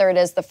over. So whether it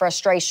is the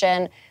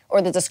frustration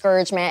or the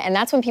discouragement, and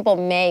that's when people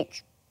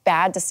make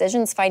bad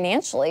decisions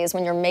financially, is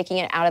when you're making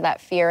it out of that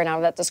fear and out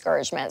of that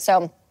discouragement.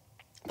 So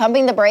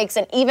pumping the brakes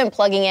and even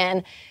plugging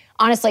in,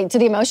 honestly, to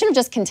the emotion of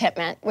just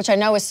contentment, which I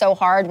know is so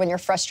hard when you're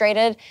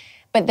frustrated.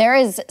 But there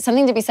is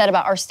something to be said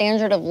about our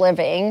standard of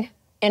living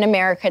in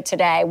America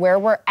today, where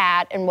we're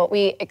at and what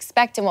we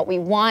expect and what we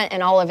want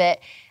and all of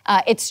it.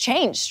 It's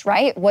changed,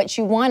 right? What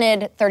you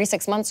wanted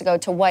 36 months ago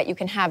to what you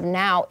can have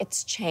now,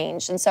 it's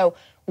changed. And so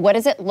what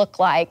does it look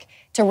like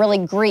to really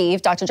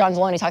grieve? Dr. John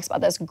Deloney talks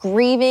about this,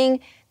 grieving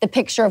the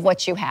picture of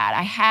what you had.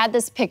 I had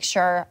this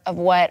picture of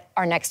what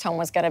our next home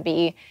was going to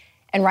be.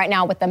 And right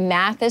now what the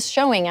math is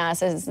showing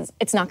us is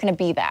it's not going to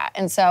be that.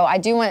 And so I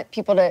do want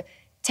people to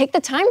take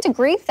the time to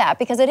grieve that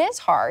because it is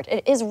hard.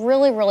 It is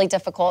really, really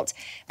difficult.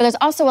 But there's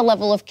also a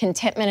level of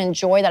contentment and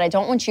joy that I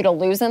don't want you to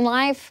lose in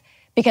life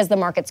because the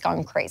market's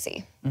gone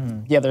crazy.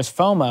 Mm-hmm. Yeah, there's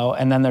FOMO,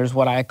 and then there's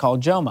what I call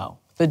JOMO,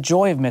 the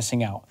joy of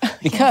missing out.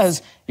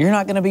 Because you're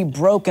not going to be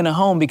broke in a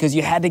home because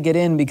you had to get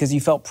in because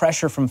you felt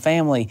pressure from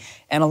family.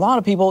 And a lot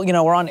of people,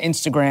 we're on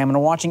Instagram and are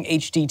watching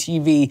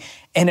HGTV,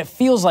 and it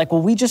feels like,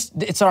 well,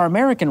 it's our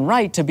American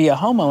right to be a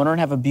homeowner and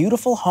have a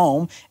beautiful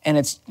home, and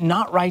it's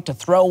not right to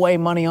throw away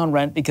money on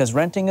rent because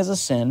renting is a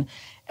sin.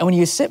 And when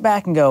you sit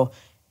back and go,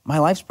 my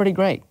life's pretty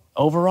great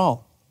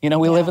overall. We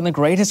live in the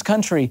greatest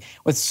country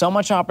with so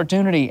much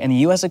opportunity, and the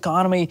U.S.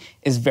 economy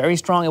is very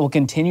strong. It will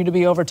continue to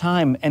be over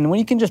time. And when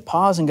you can just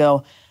pause and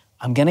go,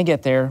 I'm going to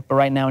get there, but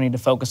right now I need to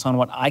focus on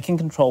what I can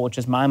control, which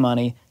is my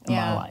money and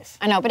my life.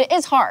 I know, but it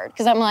is hard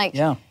because I'm like,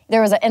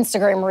 there was an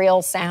Instagram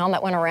reel sound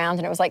that went around,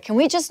 and it was like, can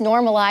we just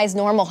normalize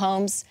normal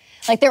homes?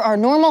 Like, there are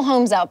normal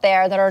homes out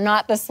there that are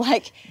not this,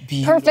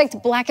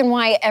 perfect black and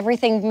white,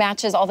 everything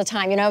matches all the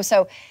time,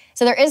 So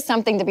there is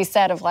something to be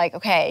said of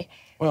okay,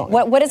 well,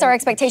 what is our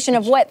expectation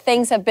of what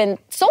things have been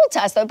sold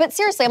to us, though? But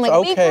seriously, I'm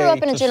we grew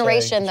up in a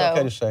generation, though. It's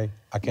okay to say,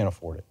 I can't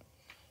afford it.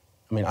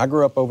 I mean, I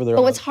grew up over there.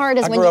 But what's hard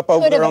is when you I grew up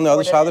over there on the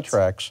other side it. of the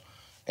tracks,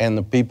 and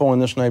the people in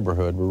this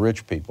neighborhood were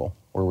rich people,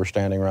 where we're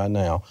standing right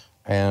now.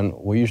 And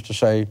we used to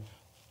say,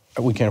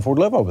 we can't afford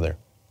to live over there,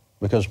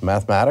 because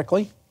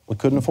mathematically, we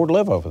couldn't afford to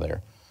live over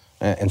there.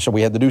 And so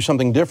we had to do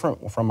something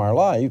different from our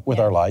life,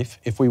 our life,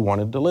 if we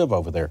wanted to live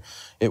over there.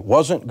 It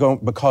wasn't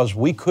because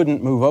we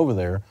couldn't move over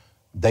there,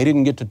 they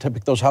didn't get to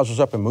pick those houses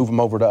up and move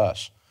them over to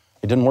us.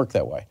 It didn't work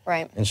that way.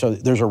 Right. And so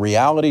there's a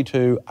reality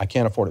to, I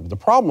can't afford it. But the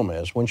problem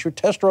is, once you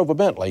test drove a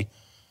Bentley,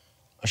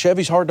 A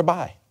Chevy's hard to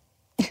buy.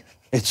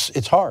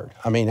 It's hard.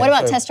 I mean, What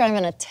about test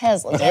driving a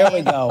Tesla? There we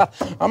go.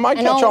 I might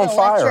An catch old on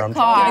fire. electric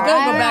car.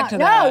 Yeah, go back to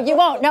No, that. you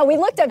won't. No, we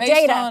looked up Based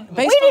data. on- We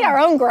based need on- our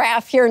own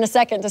graph here in a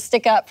second to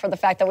stick up for the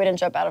fact that we didn't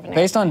jump out of an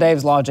Based airplane. on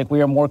Dave's logic,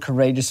 we are more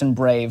courageous and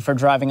brave for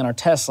driving in our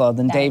Tesla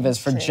than That Dave is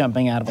is for true.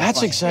 jumping out of a That's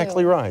plane.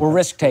 exactly right. We're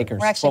risk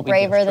takers. We're actually What we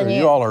do. braver than you.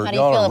 You all How do you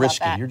feel about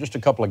risky. that? You're just a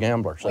couple of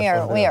gamblers. We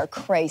That's what it are is.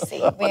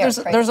 crazy.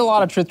 There's a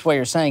lot of truth to what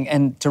you're saying,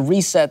 and to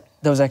reset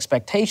those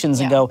expectations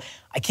and Yeah. go,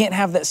 I can't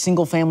have that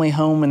single family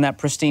home in that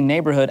pristine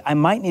neighborhood. I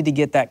might need to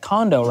get that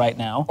condo right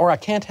now. Or I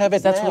can't have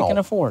it That's now. what we can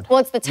afford. Well,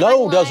 it's the timeline.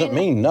 No doesn't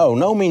mean no.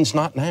 No means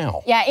not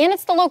now. Yeah, and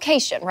it's the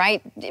location,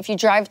 right? If you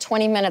drive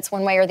 20 minutes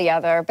one way or the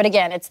other. But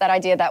again, it's that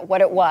idea that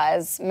what it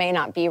was may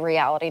not be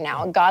reality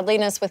now.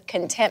 Godliness with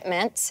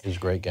contentment Is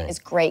great gain. is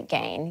great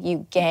gain.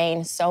 You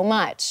gain so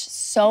much,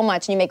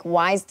 and you make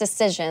wise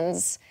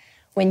decisions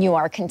when you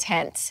are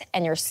content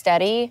and you're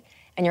steady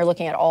and you're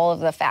looking at all of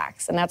the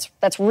facts. And that's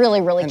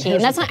really, really key. here's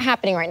And that's the not thing.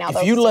 happening right now,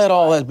 though. If you It's let just-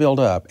 all that build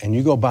up and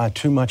you go buy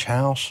too much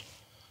house,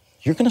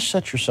 you're going to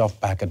set yourself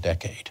back a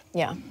decade.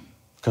 Yeah.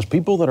 Because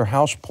people that are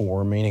house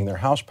poor, meaning their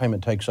house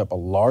payment takes up a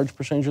large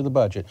percentage of the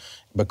budget,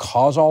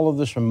 because all of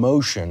this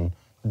emotion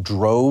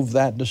drove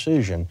that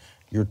decision,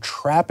 you're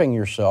trapping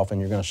yourself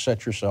and you're going to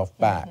set yourself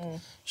back.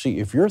 See,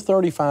 if you're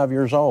 35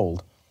 years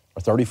old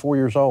or 34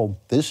 years old,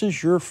 this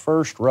is your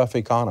first rough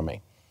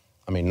economy.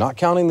 I mean, not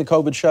counting the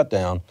COVID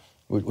shutdown,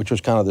 which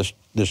was kind of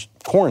this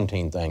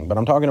quarantine thing, but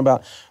I'm talking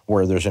about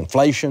where there's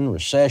inflation,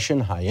 recession,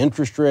 high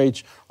interest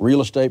rates,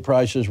 real estate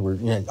prices,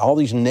 all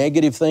these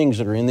negative things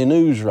that are in the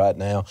news right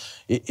now.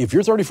 If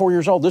you're 34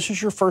 years old, this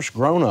is your first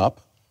grown-up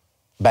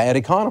bad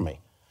economy.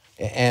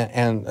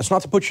 And it's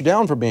not to put you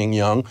down for being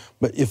young,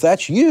 but if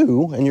that's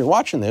you and you're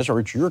watching this, or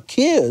it's your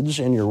kids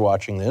and you're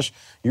watching this,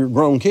 your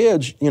grown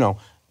kids,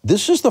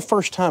 this is the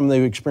first time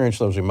they've experienced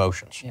those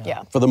emotions.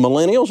 Yeah. For the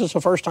millennials, it's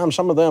the first time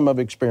some of them have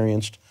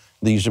experienced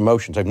these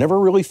emotions. They've never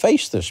really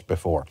faced this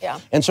before. Yeah.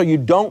 And so you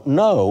don't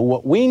know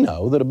what we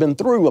know that have been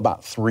through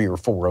about 3 or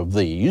 4 of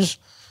these,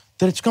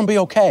 that it's going to be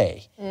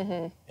okay.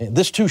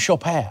 This too shall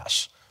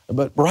pass.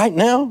 But right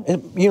now,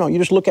 you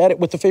just look at it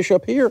with the fish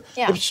up here,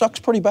 Yeah. it sucks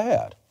pretty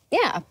bad.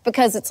 Yeah,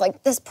 because it's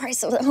like this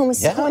price of the home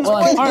is Yeah. so much Well,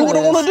 more. and part of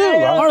than this- wanna do,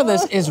 right? Part of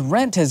this is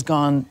rent has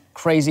gone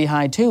crazy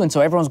high too, and so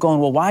everyone's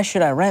going, well, why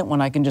should I rent when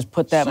I can just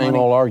put that Same money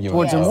old argument.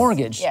 towards Yes. a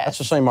mortgage? Yes. That's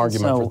the same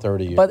argument So- for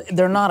 30 years. But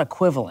they're not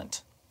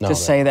equivalent. No, to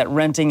they're say that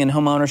renting and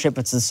home ownership,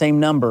 it's the same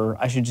number,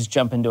 I should just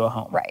jump into a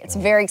home. Right. It's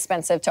very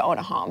expensive to own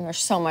a home. There's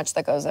so much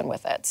that goes in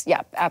with it.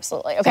 Yeah,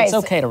 absolutely. Okay. It's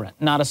okay to rent,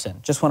 not a sin.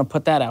 Just want to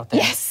put that out there.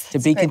 Yes, To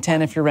that's be a great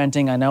content if you're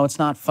renting. I know it's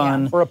not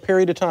fun. for a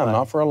period of time,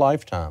 not for a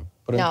lifetime.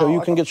 But No, until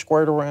you I can don't- get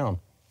squared around.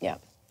 Yeah,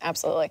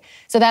 absolutely.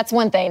 So that's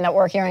one thing that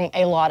we're hearing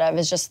a lot of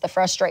is just the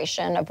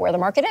frustration of where the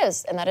market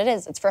is, and that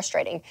it's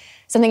frustrating.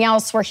 Something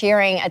else we're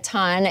hearing a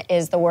ton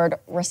is the word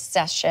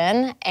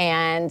recession,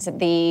 and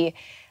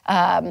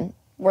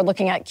we're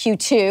looking at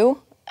Q2,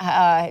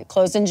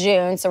 closed in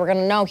June, so we're going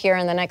to know here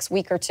in the next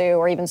week or two,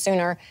 or even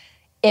sooner,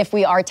 if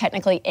we are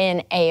technically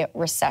in a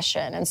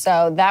recession. And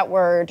so that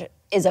word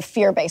is a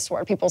fear-based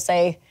word. People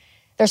say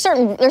there's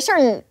certain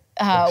trigger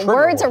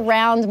words word.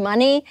 around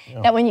money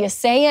that when you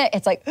say it,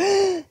 it's like,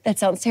 that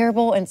sounds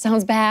terrible and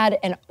sounds bad,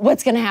 and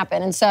what's going to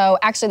happen? And so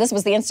actually, this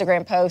was the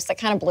Instagram post that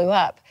kind of blew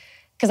up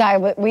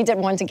because we did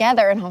one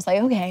together, and I was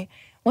like, okay,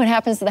 what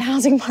happens to the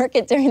housing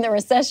market during the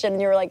recession?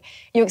 And you were like,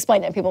 you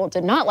explained it, and people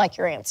did not like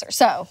your answer.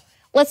 So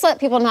let's let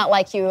people not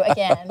like you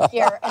again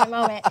here in a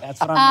moment. That's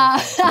what I'm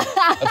here for.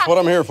 That's what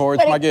I'm here for.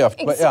 It's my gift.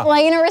 But yeah,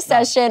 Explain a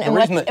recession and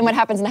reason that- what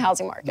happens in the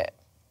housing market.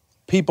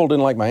 people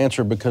didn't like my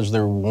answer because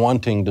they're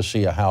wanting to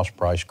see a house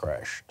price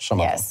crash. Some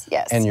Yes, of them.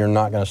 yes. And you're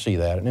not going to see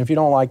that. And if you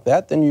don't like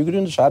that, then you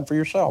can decide for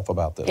yourself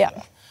about this. Yeah.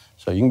 Stuff.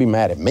 So you can be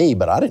mad at me,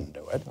 but I didn't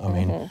do it. I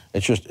mean,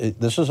 it's just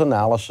this is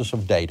analysis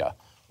of data.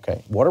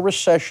 Okay, what a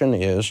recession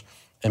is,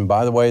 and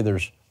by the way,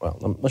 let's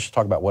just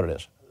talk about what it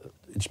is.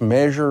 It's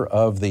measure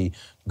of the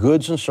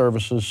goods and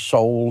services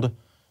sold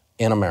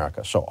in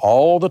America. So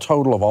all the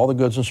total of all the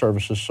goods and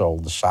services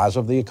sold, the size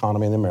of the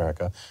economy in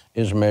America,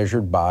 is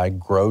measured by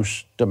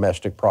gross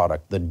domestic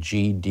product, the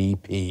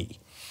GDP.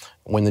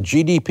 When the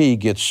GDP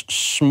gets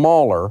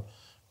smaller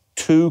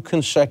 2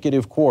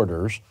 consecutive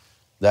quarters,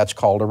 that's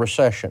called a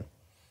recession.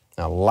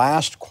 Now,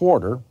 last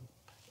quarter,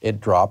 it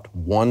dropped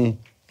little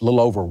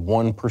over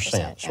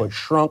 1%. So it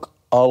shrunk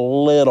a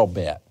little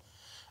bit.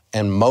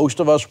 And most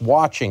of us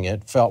watching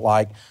it felt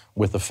like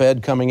with the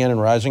Fed coming in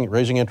and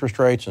raising interest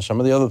rates and some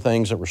of the other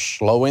things that were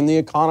slowing the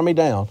economy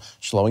down,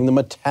 slowing the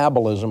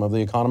metabolism of the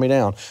economy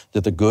down,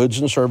 that the goods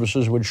and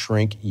services would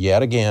shrink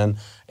yet again.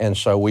 And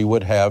so we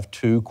would have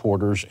 2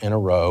 quarters in a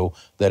row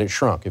that it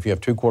shrunk. If you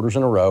have 2 quarters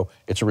in a row,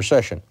 it's a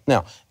recession.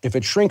 Now, if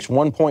it shrinks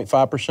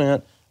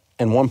 1.5%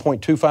 and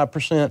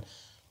 1.25%,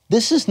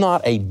 this is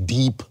not a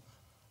deep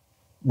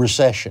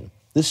recession.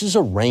 This is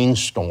a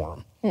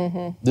rainstorm.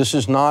 This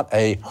is not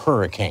a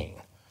hurricane,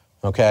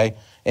 okay?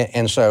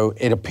 And so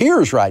it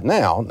appears right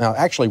now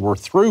actually we're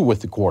through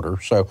with the quarter,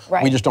 so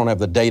we just don't have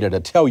the data to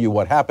tell you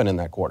what happened in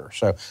that quarter.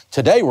 So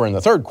today we're in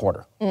the third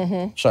quarter.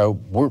 So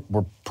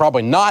we're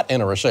probably not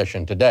in a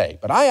recession today.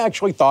 But I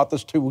actually thought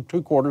this two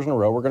quarters in a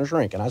row were going to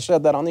shrink, and I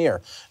said that on the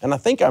air. And I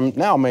think I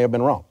may have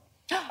been wrong.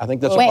 I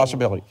think that's a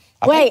possibility.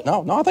 I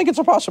think it's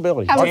a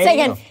possibility.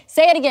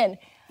 Say it again.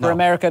 For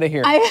America to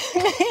hear.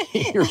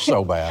 You're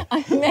so bad. All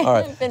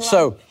right.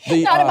 So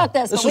not about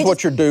this. This is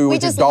what you're doing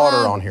with your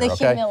daughter on here,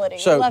 okay? Humility.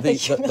 So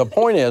the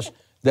point is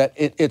that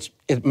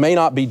it may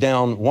not be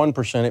down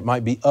 1%, it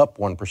might be up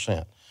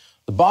 1%.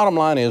 The bottom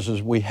line is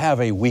we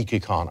have a weak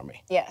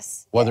economy.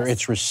 Yes. Whether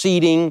it's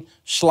receding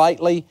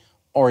slightly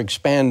or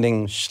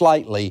expanding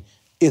slightly,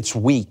 it's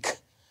weak.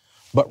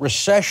 But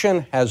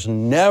recession has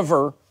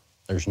never,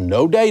 there's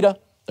no data,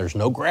 there's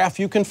no graph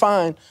you can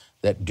find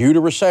that due to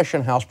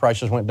recession, house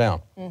prices went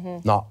down.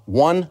 Not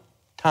one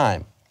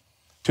time.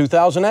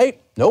 2008?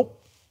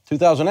 Nope.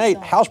 2008,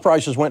 house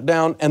prices went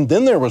down, and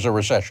then there was a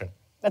recession.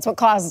 That's what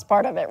causes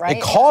part of it, right?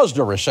 It caused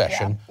a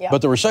recession,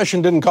 but the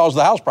recession didn't cause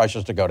the house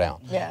prices to go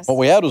down. Yes. What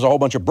we had was a whole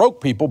bunch of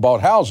broke people bought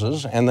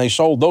houses, and they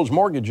sold those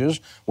mortgages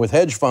with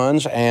hedge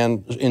funds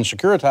and in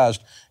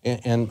securitized,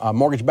 in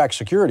mortgage-backed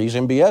securities,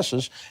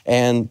 MBSs,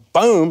 and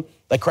boom,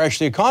 they crashed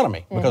the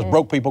economy because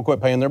broke people quit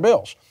paying their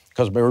bills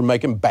because they were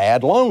making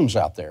bad loans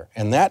out there.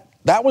 And that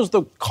was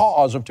the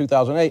cause of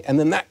 2008, and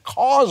then that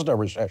caused a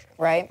recession.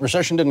 Right.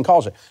 Recession didn't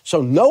cause it.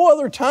 So no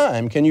other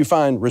time can you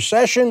find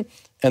recession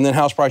and then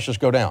house prices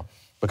go down,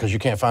 because you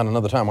can't find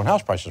another time when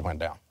house prices went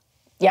down.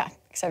 Yeah,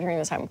 except during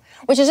this time.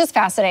 Which is just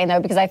fascinating,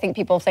 though, because I think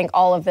people think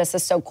all of this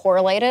is so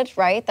correlated,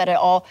 right? That it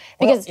all...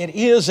 because it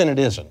is and it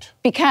isn't.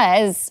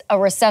 Because a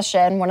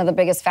recession, one of the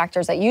biggest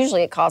factors that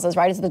usually it causes,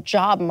 right, is the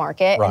job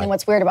market. Right. And then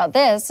what's weird about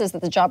this is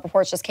that the job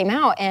reports just came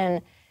out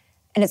and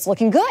it's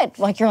looking good.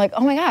 Like, you're like,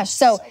 oh my gosh.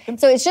 So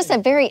it's just a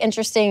very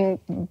interesting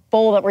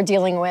bowl that we're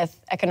dealing with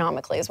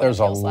economically is what There's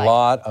it feels like. a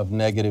lot of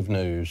negative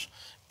news,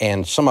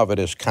 and some of it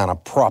is kind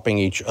of propping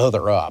each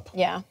other up.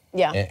 Yeah.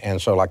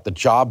 And so like the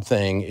job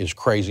thing is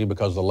crazy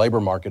because the labor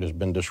market has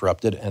been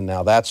disrupted, and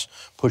now that's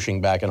pushing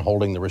back and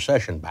holding the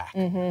recession back.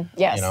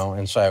 Yes. You know,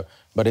 and so,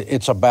 but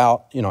it's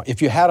about, you know,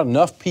 if you had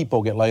enough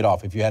people get laid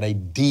off, if you had a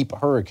deep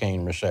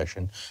hurricane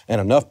recession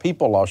and enough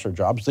people lost their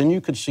jobs, then you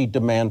could see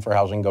demand for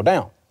housing go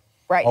down.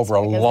 Right. Over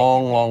a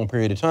long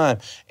period of time.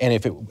 And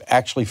if it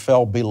actually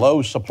fell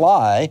below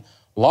supply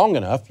long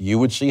enough, you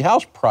would see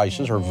house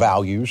prices or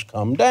values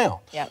come down.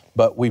 Yep.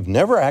 But we've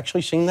never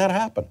actually seen that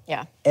happen.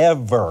 Yeah.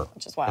 Ever.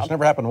 Which is wild. It's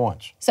never happened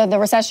once. So the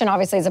recession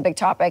obviously is a big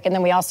topic, and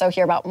then we also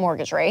hear about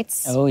mortgage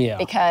rates. Oh, yeah.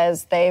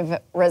 Because they've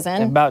risen.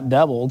 They've about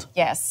doubled.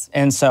 Yes.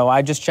 And so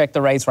I just checked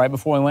the rates right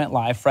before we went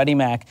live. Freddie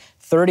Mac,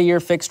 30-year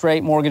fixed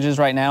rate mortgages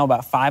right now,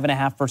 about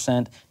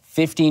 5.5%.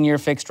 15-year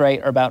fixed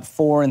rate are about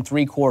 4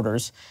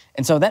 3/4.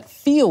 And so that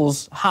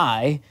feels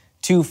high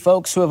to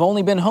folks who have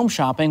only been home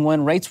shopping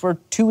when rates were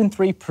 2 and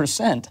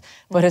 3%.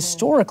 But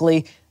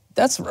historically,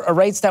 that's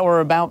rates that were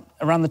about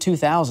around the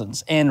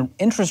 2000s. And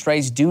interest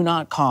rates do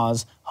not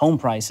cause home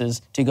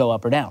prices to go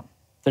up or down.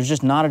 There's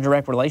just not a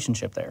direct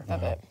relationship there.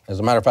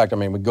 As a matter of fact, I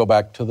mean, we go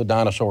back to the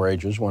dinosaur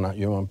ages when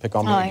you want to pick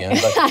on me again.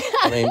 But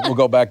I mean, we'll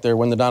go back there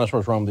when the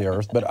dinosaurs roamed the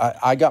earth. But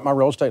I got my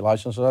real estate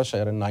license, as I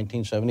said, in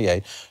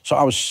 1978. So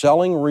I was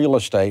selling real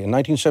estate. In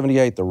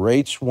 1978, the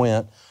rates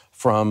went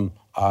from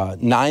 9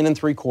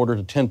 3/4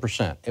 to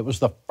 10%. It was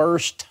the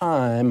first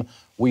time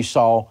we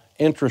saw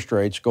interest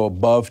rates go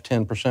above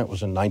 10%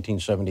 was in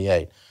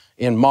 1978,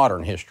 in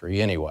modern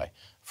history anyway,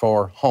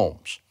 for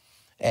homes.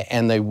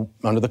 And they,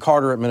 under the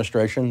Carter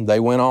administration,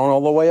 they went on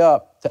all the way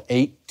up to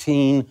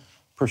 18%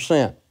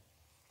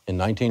 in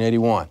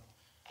 1981.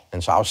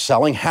 And so I was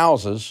selling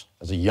houses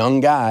as a young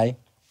guy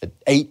at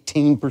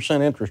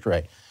 18% interest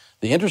rate.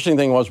 The interesting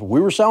thing was we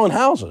were selling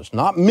houses,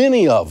 not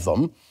many of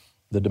them.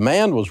 The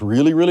demand was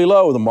really, really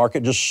low. The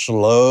market just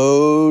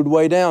slowed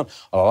way down.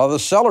 A lot of the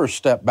sellers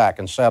stepped back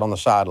and sat on the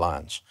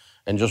sidelines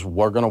and just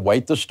were going to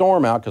wait the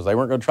storm out because they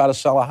weren't going to try to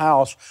sell a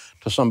house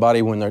to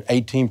somebody when they're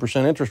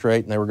 18% interest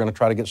rate and they were going to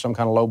try to get some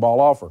kind of lowball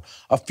offer.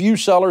 A few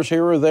sellers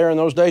here or there in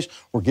those days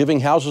were giving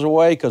houses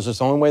away because it's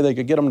the only way they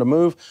could get them to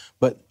move.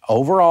 But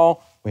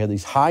overall, we had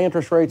these high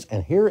interest rates,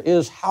 and here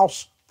is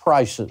house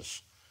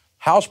prices.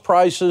 House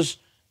prices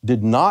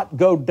did not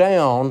go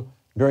down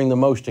during the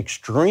most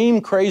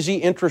extreme, crazy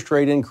interest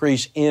rate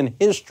increase in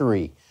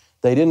history.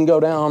 They didn't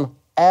go down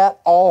at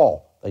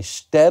all. They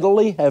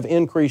steadily have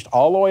increased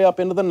all the way up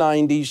into the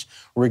 90s,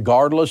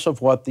 regardless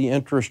of what the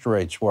interest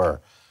rates were.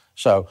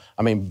 So,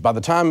 I mean, by the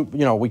time,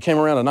 you know, we came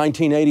around to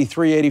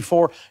 1983,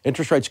 84,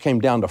 interest rates came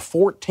down to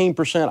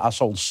 14%. I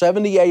sold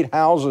 78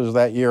 houses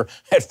that year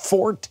at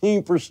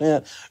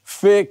 14%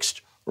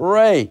 fixed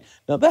rate.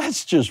 Now,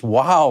 that's just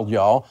wild,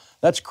 y'all.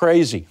 That's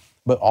crazy.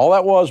 But all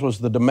that was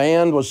the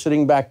demand was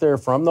sitting back there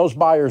from those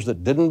buyers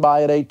that didn't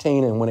buy at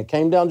 18. And when it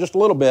came down just a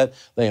little bit,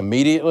 they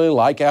immediately,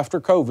 like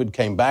after COVID,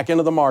 came back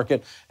into the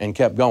market and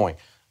kept going.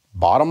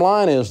 Bottom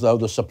line is, though,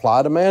 the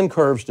supply-demand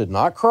curves did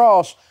not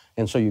cross.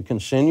 And so you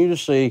continue to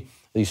see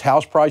these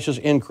house prices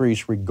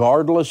increase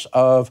regardless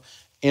of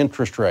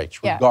interest rates,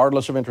 Yeah.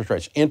 regardless of interest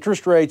rates.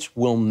 Interest rates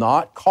will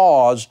not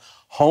cause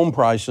home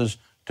prices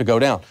to go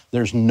down.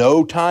 There's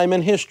no time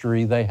in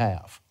history they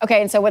have.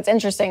 Okay, and so what's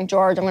interesting,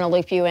 George, I'm going to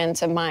loop you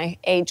into my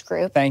age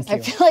group. Thank you. I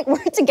feel like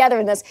we're together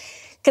in this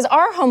because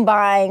our home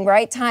buying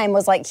time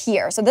was like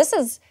here. So this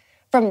is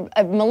from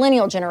a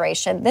millennial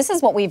generation. This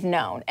is what we've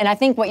known, and I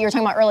think what you were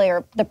talking about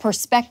earlier, the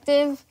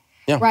perspective,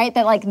 Yeah. right?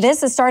 That like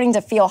this is starting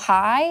to feel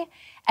high,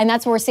 and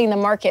that's where we're seeing the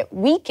market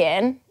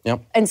weaken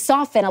Yep. and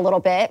soften a little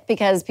bit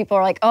because people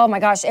are like, oh my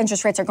gosh,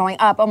 interest rates are going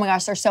up. Oh my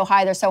gosh, they're so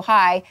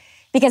high.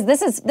 Because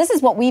this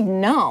is what we've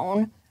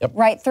known Yep.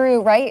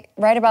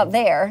 right about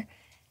there.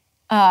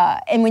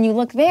 And when you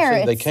look there,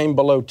 See, they it's, came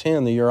below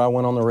 10 the year I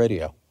went on the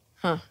radio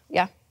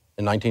yeah,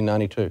 in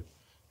 1992.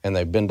 And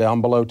they've been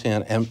down below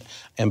 10.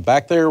 And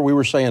back there, we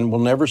were saying we'll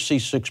never see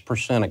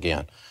 6%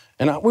 again.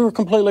 And we were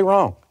completely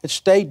wrong. It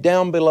stayed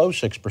down below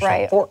 6%.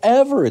 Right.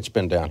 Forever it's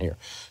been down here.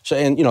 So,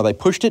 and they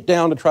pushed it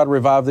down to try to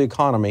revive the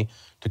economy,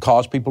 to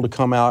cause people to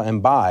come out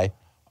and buy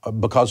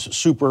because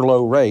super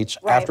low rates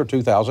Right. after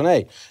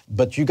 2008.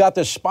 But you got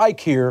this spike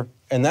here,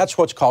 and that's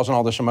what's causing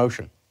all this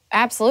emotion.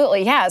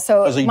 absolutely, yeah.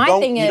 So Because my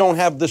thing is, you don't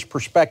have this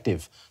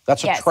perspective.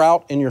 That's a Yes.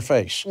 trout in your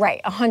face.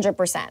 right,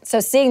 100%. So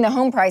seeing the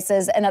home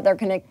prices and that they're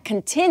going to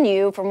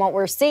continue from what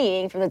we're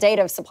seeing from the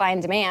data of supply and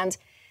demand,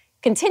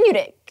 continue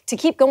to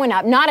keep going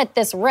up, not at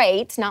this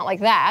rate, not like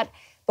that,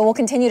 but we'll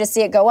continue to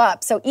see it go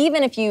up. So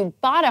even if you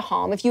bought a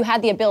home, if you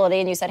had the ability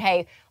and you said,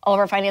 hey, all of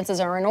our finances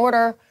are in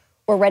order,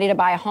 we're ready to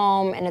buy a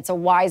home and it's a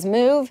wise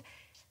move,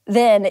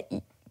 then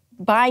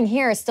buying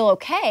here is still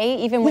okay,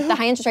 even with the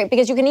high interest rate,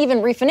 because you can even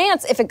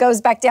refinance if it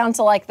goes back down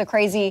to like the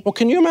crazy. Well,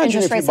 can you imagine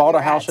interest if you rates that bought we a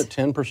were house at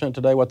 10%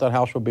 today, what that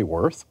house would be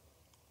worth?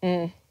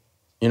 And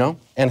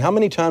how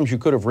many times you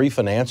could have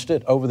refinanced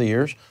it over the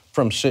years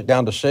from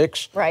down to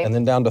 6, Right. and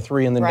then down to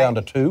 3, and then Right. down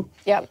to 2?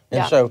 Yep, And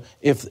yep. so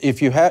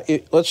if you have,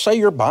 let's say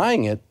you're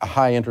buying it a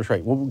high interest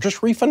rate, well, just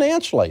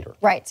refinance later.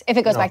 Right, if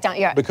it goes back down,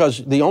 yeah.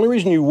 Because the only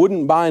reason you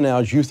wouldn't buy now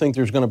is you think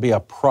there's going to be a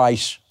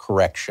price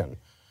correction.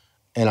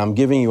 And I'm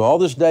giving you all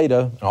this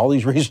data and all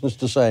these reasons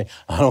to say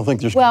I don't think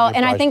there's Well, going to be a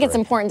and I price think it's correction.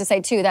 important to say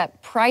too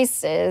that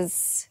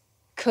prices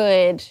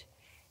could,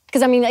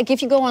 because I mean, like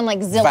if you go on like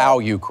Zillow.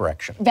 Value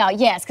correction.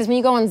 Yes, because when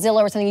you go on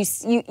Zillow or something,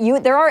 you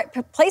there are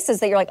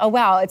places that you're like, oh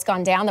wow, it's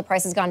gone down, the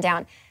price has gone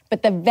down,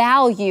 but the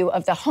value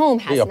of the home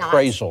has The not.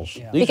 appraisals.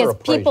 These Because are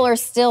appraisals. people are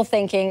still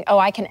thinking, oh,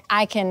 I can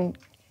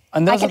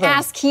And those are the-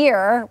 ask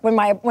here when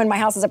my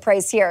house is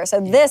appraised here. So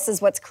this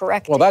is what's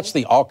correct. Well, that's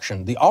the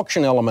auction. The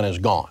auction element is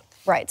gone.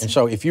 Right. And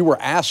so if you were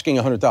asking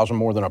 $100,000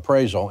 more than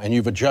appraisal and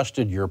you've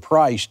adjusted your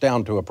price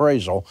down to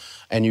appraisal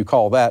and you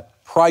call that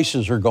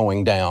prices are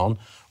going down,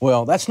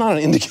 well, that's not an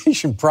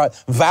indication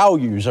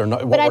values are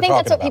not what But I we're think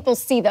that's talking what about. people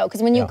see though,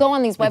 because when you go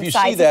on these websites, If you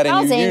see that and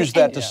housing, you use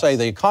that to say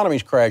the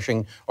economy's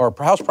crashing or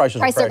house prices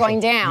Prices are are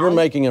going crashing, down. you're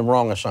making a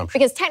wrong assumption.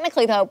 because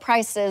technically though,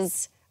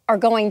 prices are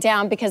going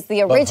down because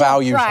the original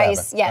values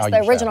price, haven't. yes, Values the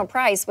original haven't.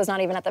 price was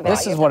not even at the value.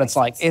 This is if what that it's makes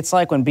like. sense. It's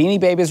like when Beanie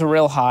Babies were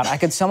real hot. I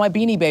could sell my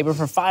Beanie Baby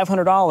for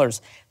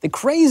 $500. The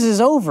craze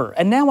is over,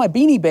 and now my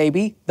Beanie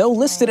Baby, though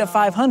listed at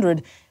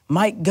 $500,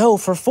 might go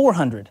for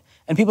 $400.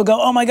 And people go,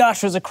 "Oh my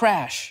gosh, there's a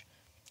crash."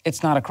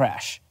 It's not a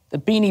crash. The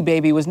Beanie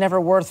Baby was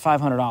never worth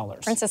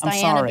 $500. Princess I'm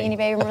Diana sorry. Beanie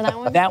Baby, remember that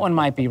one? That one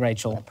might be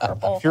Rachel.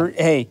 purple.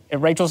 If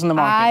Rachel's in the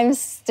market. I'm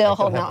still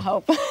holding out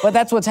hope. But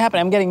that's what's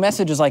happening. I'm getting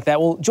messages like that.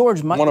 Well,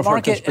 George, my One of her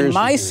market in conspiracy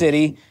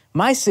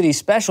my theories. city's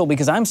special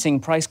because I'm seeing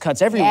price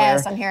cuts everywhere.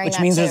 Yes, I'm hearing which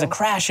that means there's a too.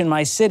 crash in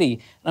my city.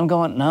 And I'm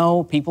going,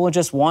 no, people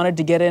just wanted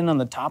to get in on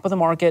the top of the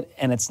market,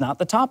 and it's not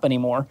the top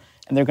anymore,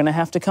 and they're going to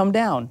have to come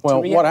down. to Well,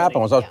 what reality.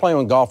 happened was I was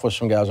playing golf with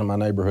some guys in my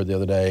neighborhood the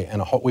other day,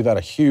 and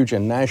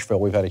in Nashville,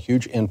 we've had a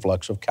huge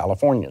influx of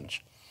Californians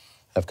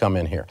have come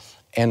in here.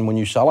 And when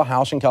you sell a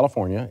house in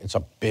California, it's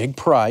a big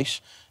price,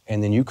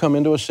 and then you come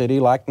into a city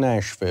like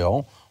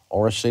Nashville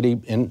or a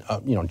city in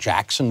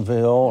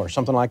Jacksonville or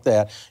something like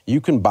that, you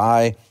can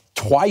buy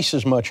twice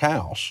as much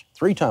house,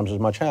 3 times as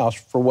much house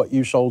for what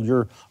you sold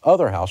your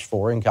other house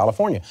for in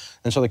California.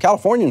 And so the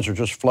Californians are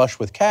just flush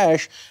with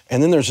cash,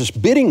 and then there's this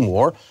bidding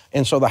war,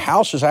 and so the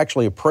house is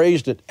actually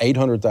appraised at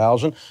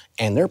 $800,000,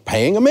 and they're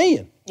paying $1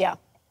 million. Yeah.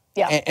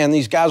 And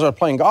these guys I'm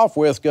playing golf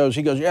with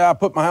he goes, yeah, I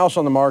put my house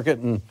on the market,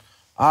 and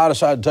I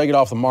decided to take it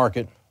off the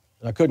market.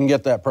 I couldn't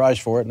get that price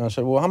for it, and I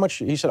said, well, how much?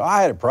 He said,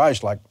 I had it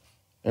priced like,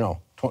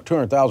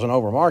 $200,000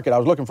 over market. I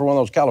was looking for one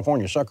of those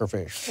California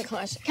suckerfish.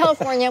 Gosh,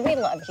 California, we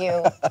love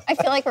you. I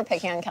feel like we're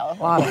picking on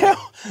California.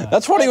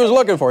 That's what he was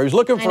looking for. He was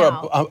looking I for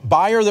know. a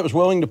buyer that was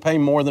willing to pay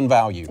more than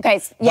value. Okay,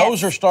 yes.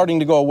 Those are starting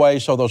to go away,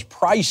 so those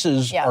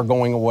prices Yeah. are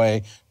going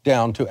away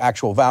down to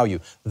actual value.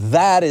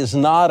 That is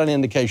not an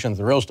indication that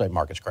the real estate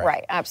market's crashing.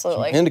 Right,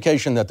 absolutely. It's an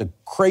indication that the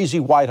crazy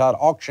white-hot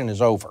auction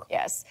is over.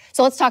 Yes.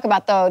 So let's talk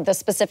about the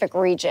specific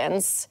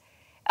regions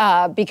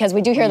because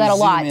we do hear that a Zoom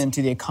lot.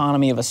 into the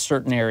economy of a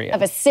certain area.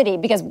 Of a city,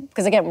 because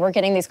again, we're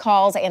getting these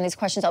calls and these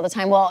questions all the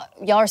time. Well,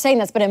 y'all are saying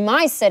this, but in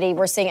my city,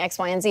 we're seeing X,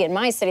 Y, and Z. In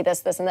my city,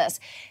 this, and this.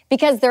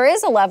 Because there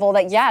is a level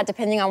that, yeah,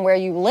 depending on where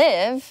you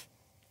live,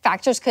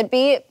 factors could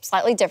be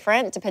slightly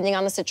different depending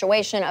on the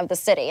situation of the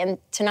city. And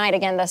tonight,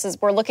 again,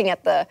 we're looking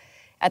at the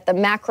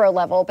macro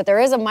level, but there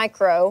is a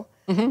micro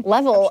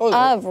level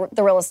of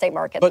the real estate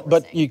market.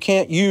 But you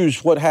can't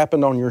use what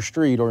happened on your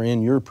street or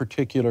in your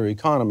particular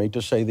economy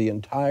to say the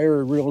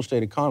entire real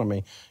estate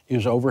economy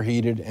is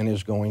overheated and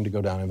is going to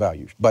go down in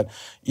value. But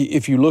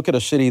if you look at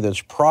a city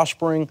that's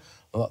prospering,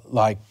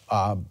 like,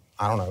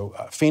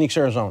 Phoenix,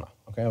 Arizona.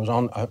 Okay, I was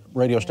on a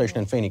radio station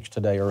in Phoenix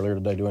earlier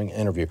today doing an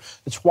interview.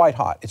 It's white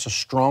hot. It's a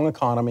strong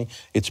economy.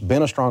 It's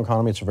been a strong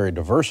economy. It's a very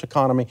diverse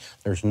economy.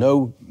 There's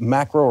no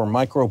macro or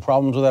micro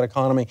problems with that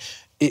economy.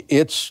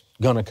 It's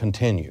going to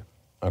continue,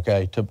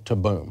 okay, to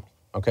boom,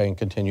 okay, and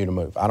continue to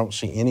move. I don't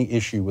see any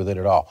issue with it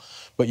at all.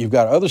 But you've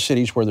got other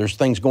cities where there's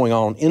things going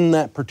on in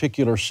that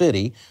particular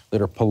city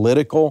that are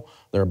political,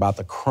 they're about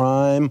the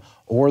crime,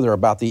 or they're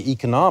about the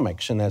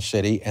economics in that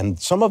city, and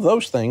some of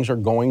those things are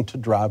going to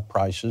drive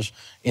prices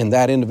in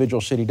that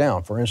individual city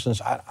down. For instance,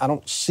 I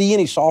don't see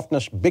any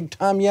softness big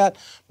time yet,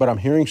 but I'm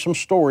hearing some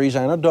stories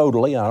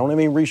anecdotally, I don't have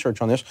any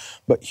research on this,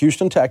 but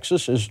Houston,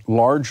 Texas is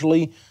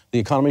the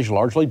economy is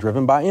largely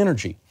driven by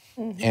energy.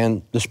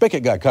 And the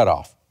spigot got cut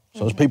off.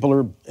 So those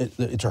people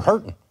it's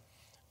hurting.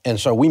 And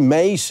so we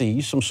may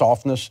see some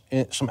softness,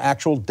 some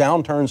actual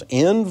downturns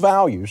in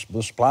values.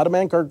 The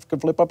supply-demand curve could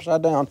flip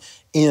upside down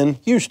in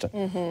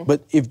Houston.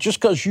 But if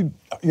just because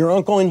your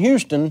uncle in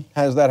Houston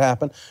has that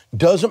happen,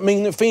 doesn't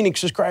mean that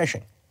Phoenix is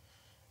crashing.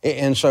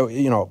 And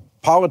so,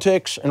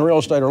 politics and real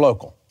estate are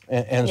local.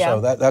 And so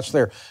that's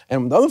there.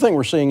 And the other thing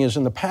we're seeing is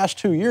in the past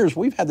 2 years,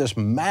 we've had this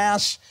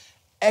mass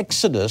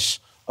exodus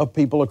of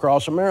people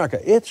across America.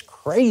 It's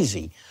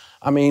crazy.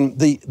 I mean,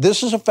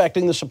 this is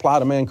affecting the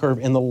supply-demand curve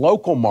in the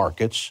local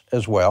markets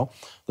as well,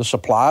 the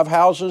supply of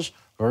houses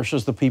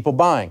versus the people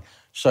buying.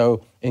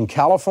 So in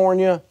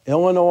California,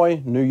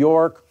 Illinois, New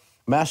York,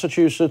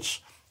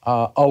 Massachusetts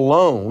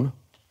alone,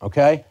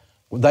 okay,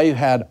 they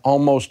had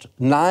almost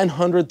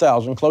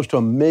 900,000, close to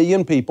 1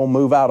 million people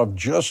move out of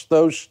just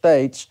those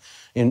states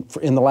in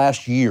the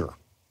last year.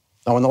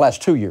 Oh, in the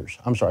last 2 years.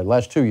 I'm sorry,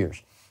 last 2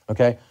 years,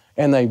 okay?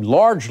 And they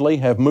largely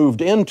have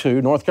moved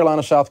into North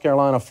Carolina, South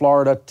Carolina,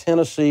 Florida,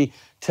 Tennessee,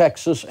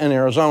 Texas, and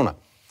Arizona,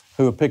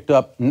 who have picked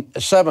up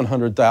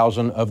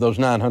 700,000 of those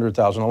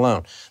 900,000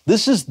 alone.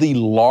 This is the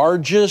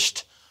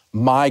largest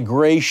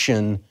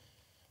migration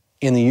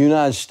in the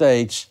United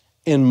States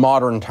in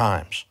modern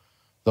times.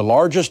 The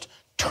largest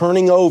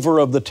turning over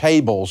of the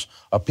tables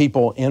of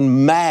people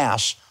in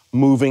mass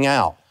moving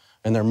out.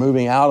 And they're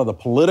moving out of the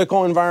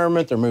political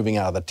environment, they're moving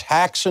out of the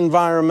tax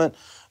environment,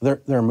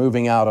 they're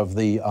moving out of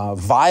the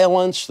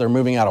violence, they're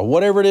moving out of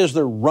whatever it is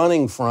they're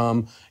running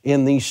from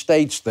in these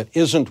states that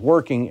isn't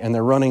working, and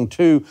they're running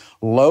to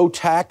low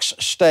tax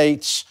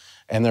states,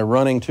 and they're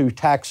running to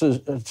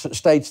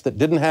states that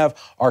didn't have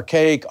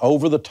archaic,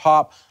 over the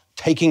top,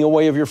 taking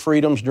away of your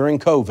freedoms during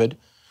COVID.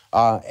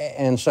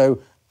 And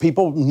so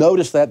people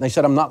noticed that and they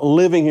said, I'm not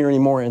living here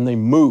anymore, and they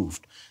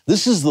moved.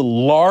 This is the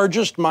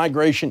largest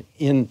migration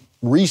in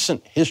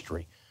recent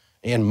history,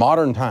 in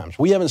modern times.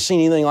 We haven't seen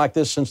anything like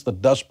this since the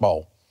Dust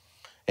Bowl.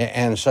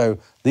 And so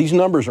these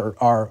numbers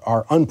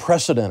are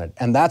unprecedented,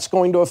 and that's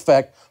going to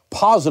affect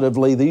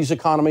positively these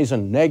economies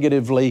and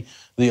negatively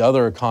the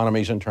other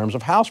economies in terms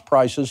of house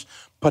prices,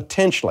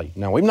 potentially.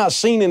 Now, we've not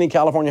seen any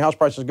California house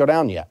prices go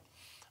down yet,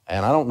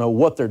 and I don't know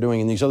what they're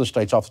doing in these other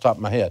states off the top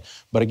of my head.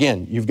 But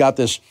again, you've got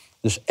this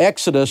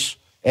exodus.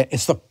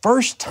 It's the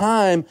first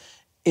time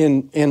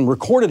in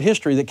recorded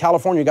history that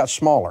California got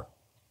smaller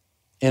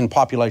in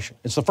population.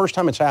 It's the first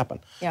time it's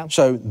happened. Yeah.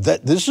 So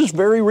this is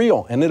very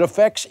real, and it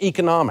affects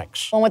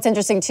economics. Well, what's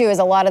interesting, too, is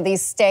a lot of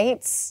these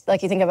states,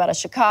 like you think about a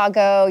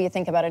Chicago, you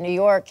think about a New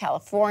York,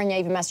 California,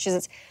 even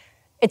Massachusetts,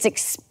 it's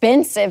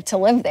expensive to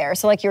live there.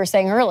 So like you were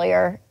saying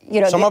earlier,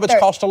 some of it's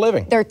cost of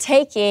living. They're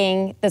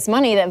taking this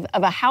money of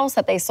a house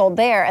that they sold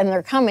there, and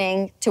they're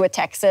coming to a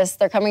Texas,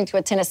 they're coming to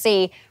a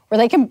Tennessee, where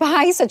they can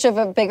buy such of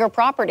a bigger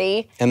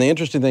property. And the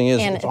interesting thing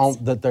is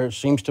that there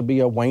seems to be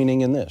a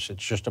waning in this.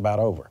 It's just about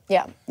over.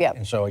 Yeah.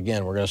 And so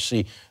again, we're going to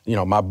see,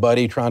 my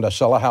buddy trying to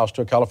sell a house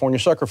to a California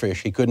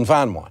suckerfish. He couldn't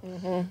find one.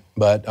 Mm-hmm.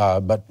 But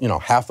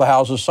half the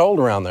houses sold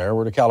around there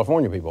were to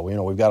California people.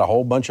 We've got a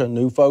whole bunch of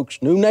new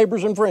folks, new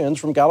neighbors and friends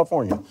from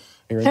California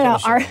here in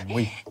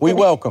Tennessee. We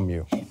welcome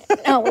you.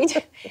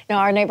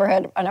 Our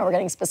neighborhood, I know we're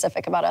getting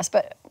specific about us,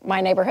 but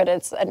my neighborhood,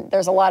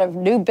 there's a lot of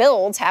new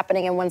builds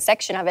happening in one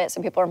section of it,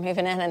 so people are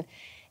moving in, and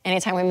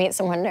anytime we meet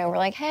someone new, we're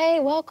like, hey,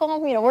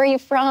 welcome, where are you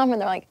from?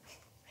 And they're like,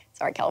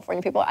 sorry,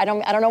 California people, I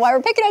don't know why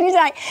we're picking on you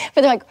tonight,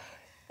 but they're like,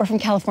 we're from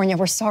California,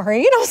 we're sorry.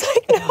 And I was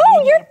like,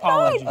 no, you're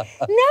fine.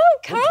 No,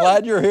 come. I'm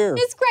glad you're here.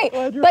 It's great.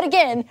 But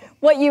again,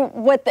 but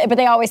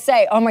they always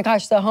say, oh my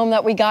gosh, the home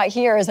that we got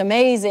here is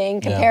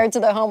amazing compared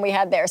to the home we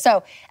had there.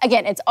 So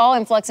again, it's all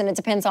in flux, and it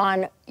depends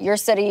on your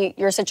city,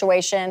 your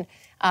situation,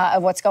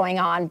 of what's going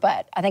on.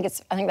 But I think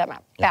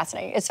that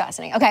fascinating. It's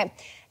fascinating. Okay,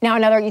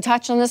 now you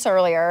touched on this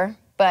earlier,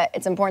 but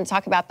it's important to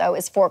talk about, though,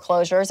 is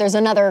foreclosures. There's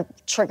another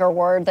trigger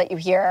word that you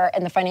hear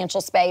in the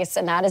financial space,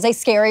 and that is a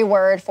scary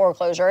word,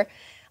 foreclosure.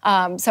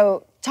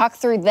 So talk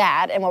through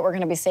that and what we're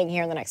going to be seeing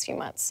here in the next few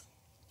months.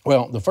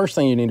 Well, the first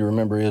thing you need to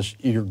remember is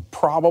you're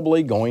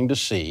probably going to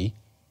see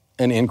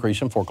an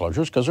increase in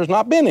foreclosures because there's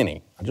not been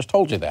any. I just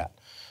told you that.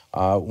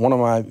 One of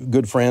my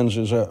good friends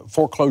is a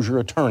foreclosure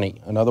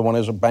attorney. Another one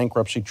is a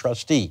bankruptcy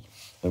trustee,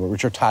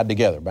 which are tied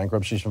together,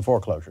 bankruptcies and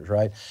foreclosures,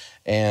 right?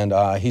 And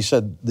he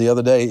said the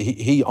other day,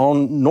 he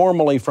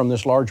normally from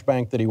this large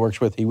bank that he works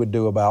with, he would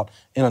do about,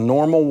 in a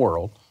normal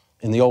world,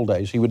 in the old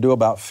days, he would do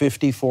about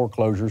 50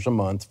 foreclosures a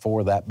month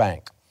for that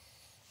bank.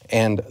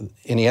 And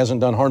he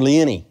hasn't done hardly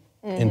any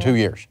in 2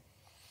 years.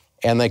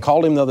 And they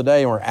called him the other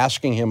day and were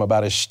asking him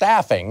about his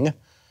staffing.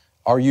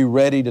 Are you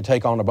ready to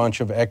take on a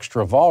bunch of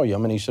extra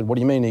volume? And he said, what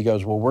do you mean? He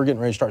goes, well, we're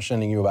getting ready to start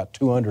sending you about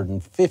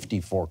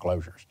 250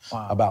 foreclosures,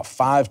 about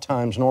 5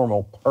 times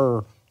normal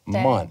per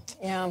month.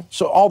 Yeah.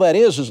 So all that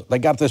is they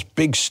got this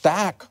big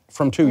stack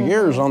from 2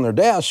 years on their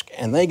desk,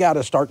 and they got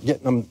to start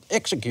getting them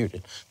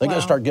executed. They got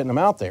to start getting them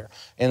out there,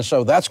 and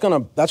so that's gonna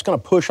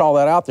push all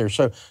that out there.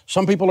 So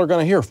some people are going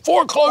to hear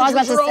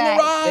foreclosures are on the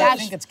rise. I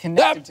think it's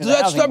connected to the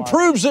housing market. That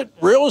proves that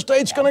real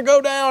estate's going to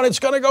go down. It's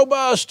going to go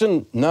bust.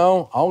 And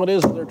no, all it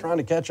is they're trying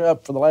to catch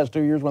up for the last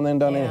 2 years when they hadn't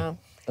done anything.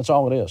 That's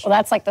all it is. Well,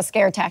 that's like the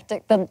scare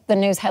tactic, the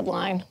news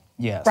headline.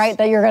 Yes. Right,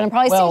 that you're going to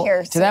probably see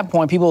here. To that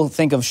point, people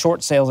think of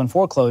short sales and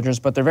foreclosures,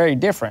 but they're very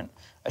different.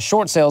 A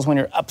short sale is when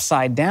you're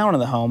upside down in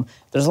the home.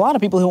 There's a lot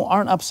of people who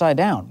aren't upside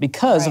down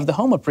because of the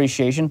home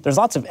appreciation. There's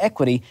lots of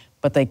equity,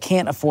 but they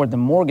can't afford the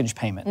mortgage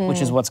payment,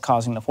 which is what's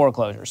causing the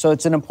foreclosure. So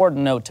it's an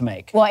important note to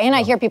make. Well, and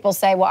I hear people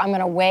say, well, I'm going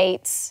to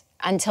wait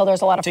until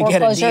there's a lot of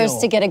foreclosures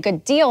to get a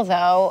good deal,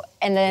 though.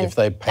 And then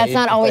that's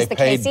not always the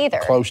case either.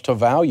 Close to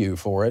value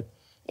for it,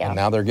 and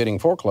now they're getting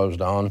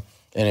foreclosed on.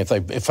 And if they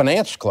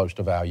finance close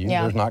to value,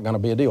 there's not going to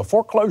be a deal.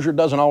 Foreclosure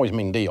doesn't always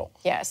mean deal.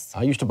 Yes.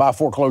 I used to buy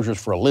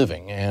foreclosures for a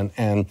living,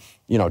 and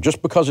you know,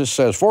 just because it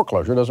says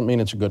foreclosure doesn't mean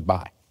it's a good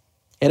buy,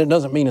 and it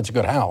doesn't mean it's a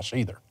good house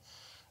either.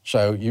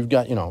 So you've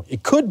got, you know,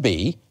 it could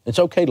be. It's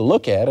okay to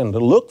look at and to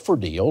look for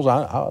deals.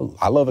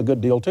 I love a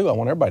good deal too. I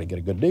want everybody to get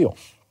a good deal,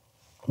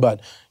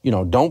 but you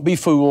know, don't be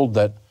fooled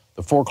that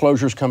the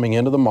foreclosures coming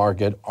into the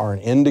market are an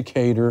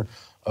indicator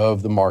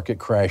of the market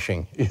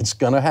crashing. It's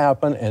going to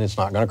happen, and it's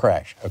not going to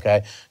crash,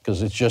 okay?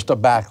 Because it's just a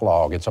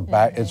backlog. It's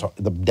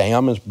the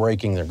dam is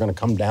breaking. They're going to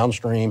come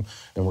downstream,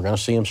 and we're going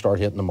to see them start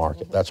hitting the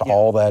market. That's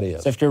all that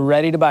is. So if you're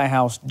ready to buy a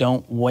house,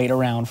 don't wait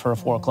around for a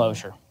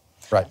foreclosure.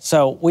 Right.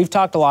 So we've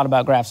talked a lot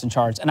about graphs and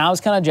charts, and I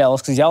was kind of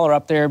jealous because y'all are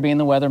up there being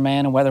the weatherman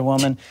and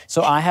weatherwoman.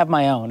 So I have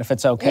my own, if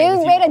it's okay.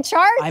 You made a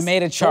chart? I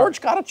made a chart.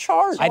 George got a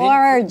chart.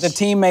 The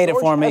team made it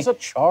for me. Has a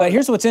chart. But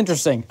here's what's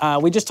interesting.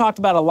 We just talked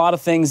about a lot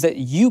of things that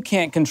you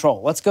can't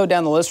control. Let's go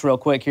down the list real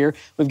quick here.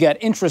 We've got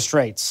interest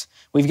rates.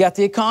 We've got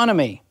the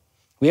economy.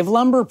 We have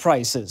lumber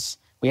prices.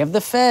 We have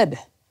the Fed,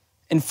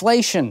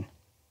 inflation,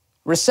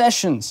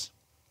 recessions,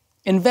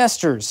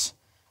 investors,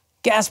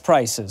 gas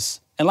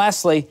prices, and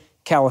lastly,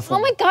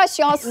 California. Oh my gosh,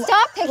 y'all,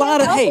 stop picking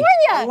California.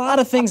 A lot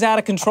of things out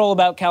of control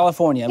about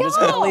California. I'm just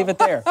going to leave it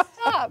there.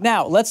 Stop.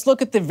 Now, let's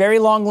look at the very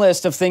long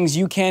list of things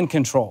you can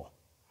control.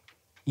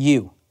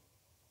 You.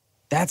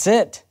 That's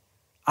it.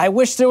 I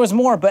wish there was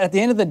more, but at the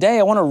end of the day,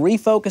 I want to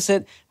refocus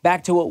it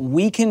back to what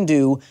we can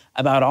do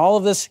about all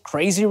of this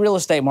crazy real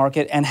estate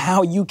market and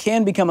how you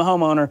can become a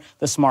homeowner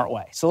the smart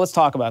way. So let's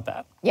talk about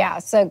that. Yeah,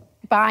 so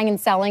buying and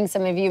selling,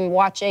 some of you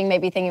watching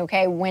maybe thinking,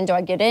 okay, when do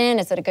I get in?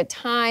 Is it a good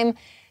time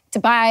to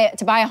buy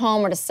a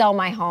home or to sell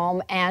my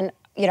home? And,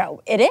 you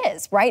know, it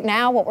is. Right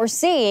now, what we're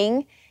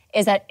seeing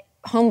is that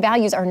home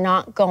values are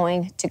not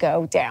going to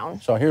go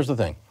down. So here's the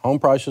thing. Home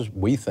prices,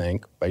 we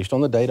think, based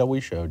on the data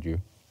we showed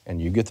you, and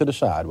you get to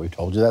decide. We've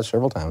told you that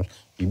several times.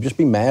 You just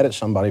be mad at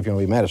somebody if you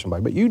want to be mad at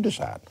somebody, but you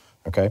decide,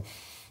 okay?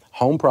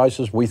 Home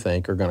prices, we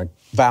think,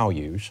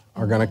 values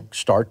are going to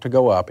start to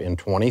go up in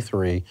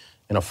 23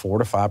 in a 4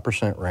 to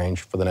 5%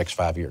 range for the next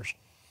 5 years.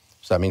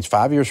 So that means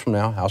 5 years from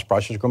now, house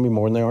prices are going to be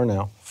more than they are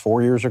now.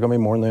 4 years are going to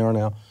be more than they are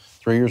now.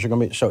 3 years are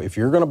going to be. So if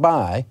you're going to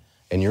buy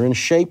and you're in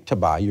shape to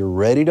buy, you're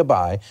ready to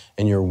buy,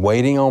 and you're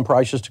waiting on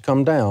prices to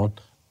come down,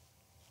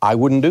 I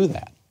wouldn't do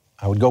that.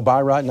 I would go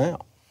buy right now.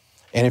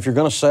 And if you're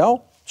going to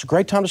sell, it's a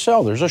great time to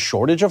sell. There's a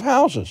shortage of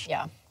houses.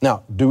 Yeah.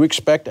 Now, do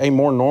expect a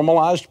more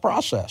normalized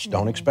process.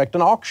 Don't expect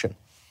an auction.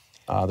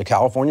 The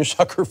California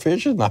sucker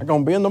fish is not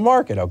going to be in the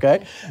market,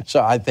 okay? So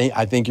I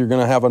think you're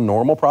going to have a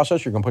normal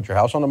process. You're going to put your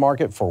house on the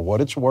market for what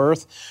it's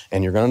worth,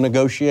 and you're going to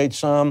negotiate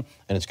some,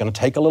 and it's going to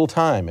take a little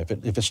time. If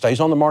it stays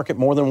on the market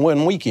more than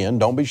one weekend,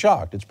 don't be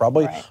shocked. It's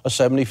probably a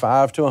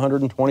 75 to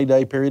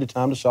 120-day period of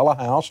time to sell a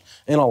house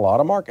in a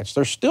lot of markets.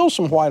 There's still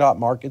some white-hot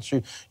markets.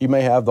 You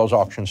may have those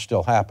auctions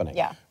still happening.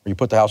 Yeah. Where you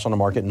put the house on the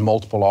market and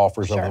multiple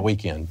offers over the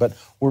weekend. But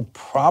we're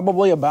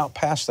probably about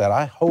past that.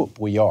 I hope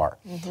we are.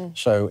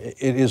 So it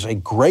is a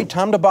great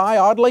time to buy,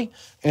 oddly,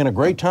 and a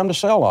great time to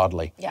sell,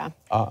 oddly. Yeah.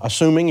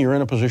 Assuming you're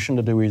in a position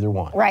to do either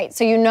one. Right.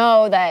 So you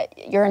know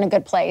that you're in a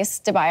good place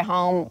to buy a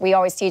home. We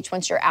always teach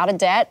once you're out of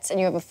debt and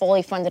you have a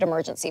fully funded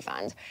emergency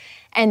fund.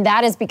 And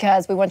that is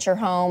because we want your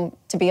home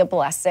to be a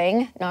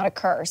blessing, not a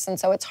curse. And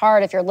so it's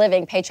hard if you're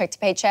living paycheck to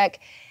paycheck,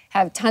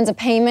 have tons of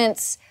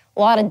payments, a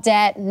lot of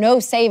debt,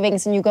 no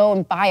savings, and you go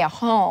and buy a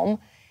home.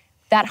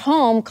 that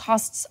home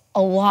costs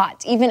a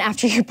lot, even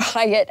after you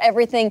buy it.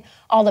 Everything,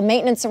 all the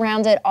maintenance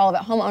around it, all of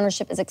it, home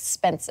ownership is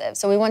expensive.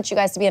 So we want you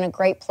guys to be in a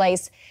great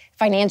place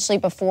financially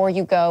before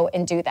you go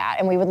and do that.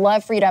 And we would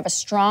love for you to have a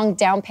strong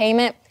down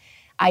payment,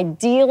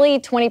 ideally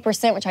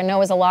 20%, which I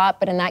know is a lot,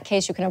 but in that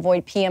case, you can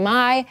avoid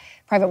PMI,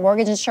 private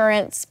mortgage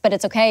insurance, but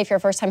it's okay if you're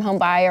a first-time home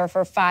buyer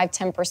for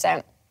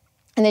 5-10%.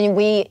 And then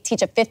we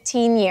teach a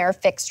 15-year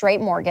fixed rate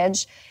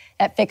mortgage.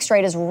 That fixed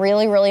rate is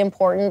really, really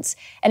important.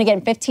 And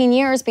again, 15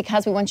 years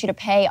because we want you to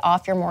pay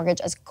off your mortgage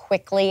as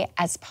quickly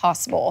as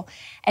possible.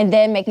 And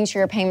then making sure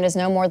your payment is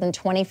no more than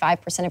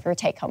 25% of your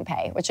take-home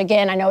pay, which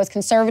again, I know is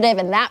conservative,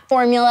 and that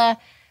formula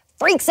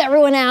freaks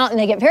everyone out and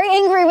they get very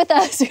angry with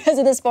us because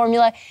of this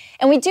formula.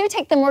 And we do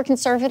take the more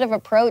conservative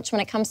approach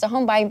when it comes to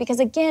home buying because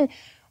again,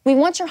 we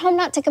want your home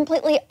not to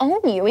completely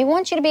own you. We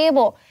want you to be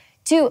able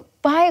to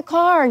buy a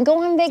car and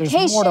go on vacation.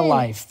 There's more to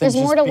life. There's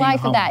more to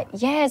life of that.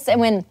 Yes, and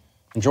when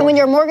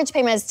your mortgage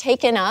payment has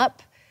taken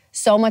up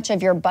so much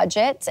of your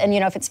budget, and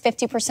if it's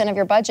 50% of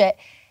your budget,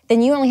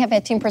 then you only have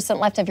 15%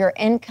 left of your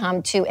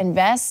income to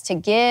invest, to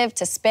give,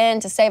 to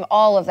spend, to save,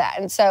 all of that.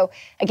 And so,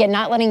 again,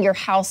 not letting your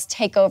house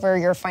take over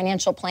your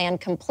financial plan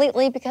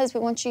completely because we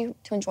want you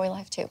to enjoy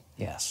life too.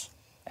 Yes,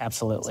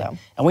 absolutely.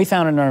 And we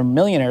found in our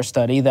millionaire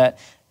study that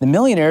the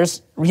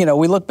millionaires, we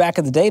look back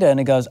at the data and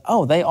it goes,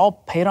 oh, they all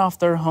paid off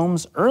their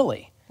homes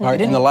early. All right,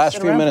 in the last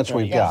few minutes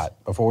we've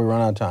got, before we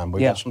run out of time,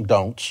 we've got some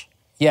don'ts.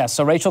 Yeah,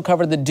 so Rachel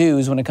covered the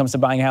do's when it comes to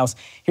buying a house.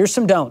 Here's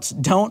some don'ts.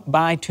 Don't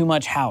buy too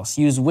much house.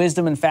 Use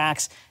wisdom and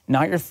facts,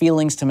 not your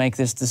feelings, to make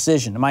this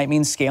decision. It might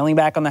mean scaling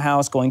back on the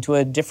house, going to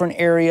a different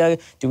area,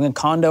 doing a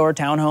condo or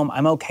townhome.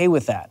 I'm okay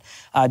with that.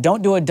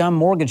 Don't do a dumb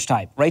mortgage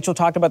type. Rachel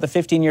talked about the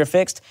 15-year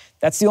fixed.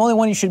 That's the only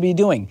one you should be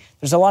doing.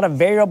 There's a lot of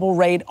variable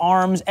rate,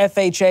 ARMs,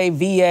 FHA,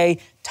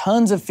 VA,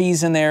 tons of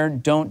fees in there.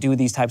 Don't do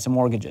these types of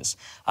mortgages.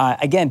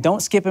 Again,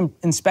 don't skip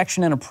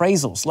inspection and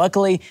appraisals.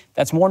 Luckily,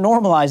 that's more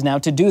normalized now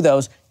to do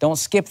those. Don't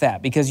skip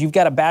that because you've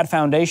got a bad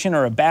foundation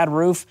or a bad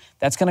roof.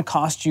 That's going to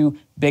cost you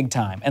big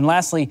time. And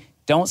lastly,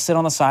 don't sit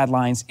on the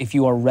sidelines if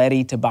you are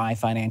ready to buy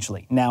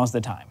financially. Now's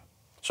the time.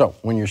 So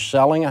when you're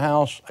selling a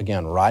house,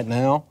 again, right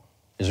now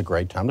is a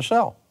great time to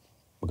sell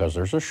because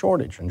there's a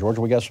shortage. And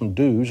Georgia, we got some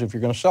do's if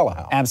you're going to sell a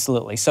house.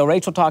 Absolutely. So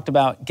Rachel talked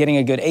about getting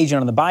a good agent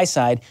on the buy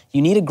side.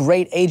 You need a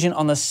great agent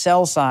on the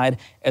sell side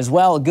as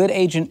well. A good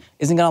agent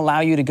isn't going to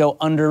allow you to go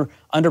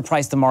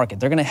underprice the market.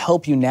 They're going to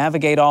help you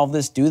navigate all of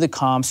this, do the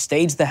comps,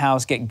 stage the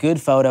house, get good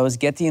photos,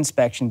 get the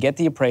inspection, get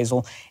the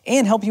appraisal,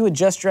 and help you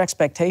adjust your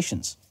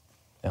expectations.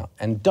 Yeah.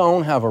 And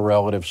don't have a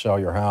relative sell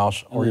your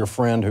house or your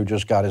friend who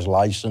just got his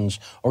license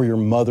or your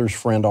mother's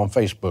friend on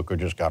Facebook who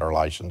just got her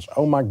license.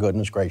 Oh, my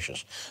goodness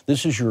gracious.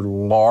 This is your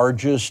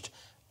largest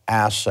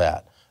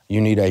asset.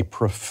 You need a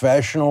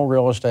professional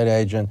real estate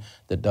agent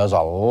that does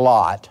a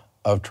lot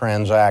of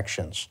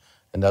transactions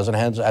and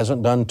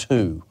hasn't done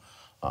two.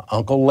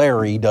 Uncle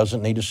Larry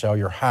doesn't need to sell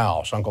your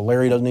house. Uncle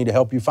Larry doesn't need to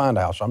help you find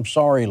a house. I'm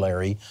sorry,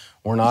 Larry.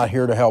 We're not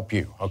here to help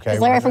you, okay?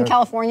 Is Larry from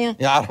California?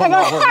 Yeah, I don't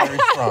know where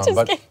Larry's from,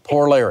 but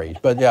poor Larry.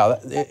 But yeah,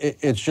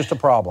 it's just a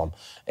problem.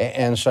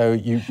 And so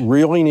you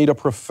really need a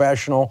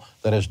professional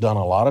that has done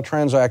a lot of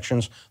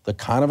transactions. The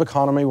kind of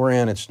economy we're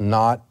in, it's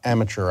not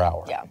amateur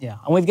hour. Yeah.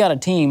 And we've got a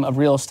team of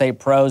real estate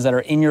pros that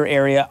are in your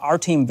area. Our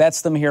team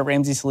vets them here at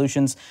Ramsey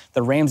Solutions.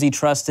 They're Ramsey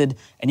trusted,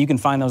 and you can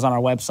find those on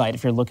our website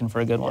if you're looking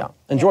for a good one. Yeah.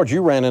 And George,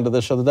 you ran into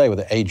this the other day with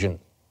an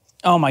agent.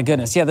 Oh my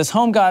goodness, yeah, this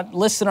home got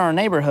listed in our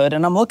neighborhood,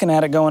 and I'm looking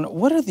at it going,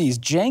 what are these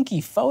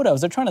janky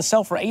photos? They're trying to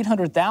sell for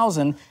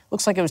 $800,000.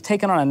 Looks like it was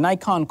taken on a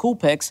Nikon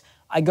Coolpix.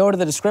 I go to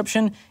the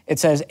description, it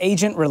says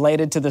agent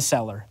related to the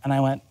seller. And I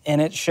went, and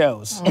it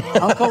shows.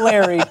 Uncle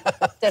Larry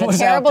did a was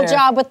terrible out there.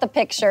 job with the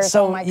pictures.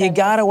 So oh my you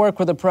gotta work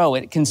with a pro.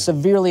 It can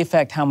severely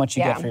affect how much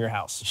you Yeah. get for your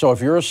house. So if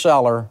you're a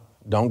seller,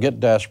 don't get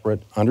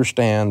desperate.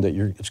 Understand that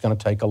it's going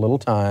to take a little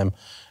time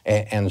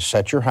and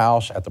set your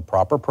house at the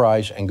proper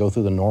price and go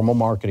through the normal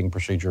marketing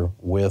procedure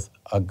with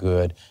a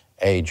good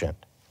agent.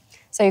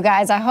 So you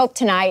guys, I hope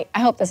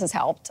this has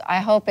helped. I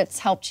hope it's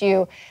helped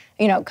you,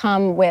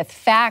 come with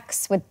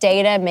facts, with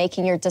data,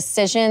 making your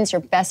decisions,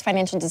 your best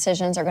financial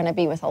decisions are going to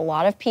be with a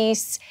lot of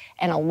peace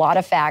and a lot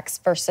of facts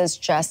versus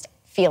just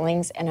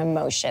feelings and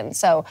emotions.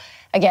 So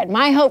again,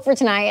 my hope for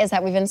tonight is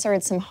that we've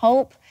inserted some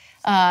hope,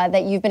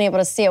 that you've been able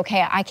to see,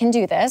 okay, I can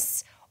do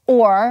this,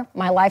 or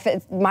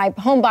my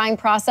home buying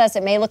process,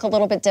 it may look a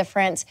little bit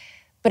different,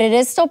 but it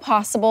is still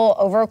possible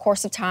over a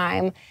course of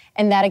time,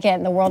 and that,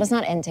 again, the world is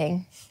not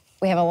ending.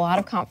 We have a lot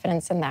of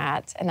confidence in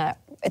that, and that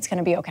it's going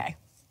to be okay.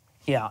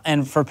 Yeah,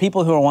 and for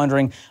people who are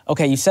wondering,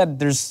 okay, you said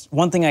there's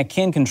one thing I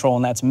can control,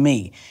 and that's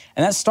me.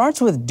 And that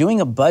starts with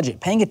doing a budget,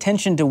 paying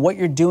attention to what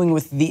you're doing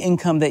with the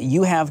income that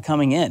you have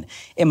coming in.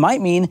 It might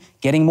mean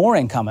getting more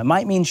income. It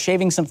might mean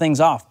shaving some things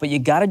off, but you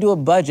got to do a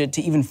budget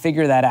to even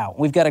figure that out.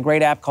 We've got a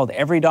great app called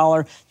Every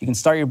Dollar. You can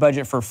start your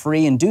budget for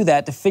free and do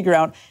that to figure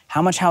out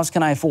how much house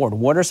can I afford?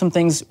 What are some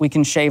things we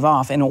can shave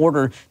off in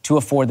order to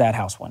afford that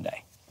house one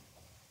day?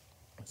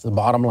 So the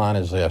bottom line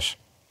is this.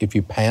 If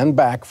you pan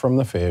back from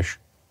the fish,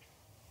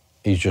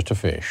 he's just a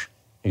fish.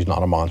 He's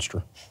not a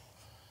monster.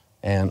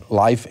 And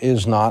life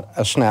is not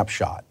a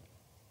snapshot.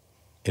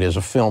 It is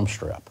a film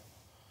strip.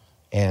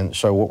 And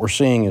so what we're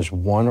seeing is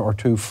 1 or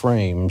 2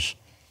 frames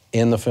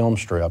in the film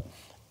strip,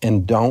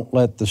 and don't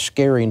let the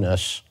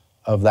scariness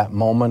of that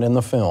moment in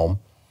the film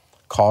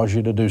cause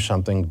you to do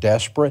something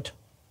desperate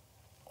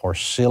or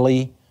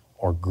silly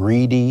or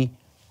greedy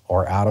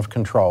or out of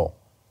control.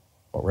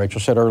 What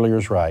Rachel said earlier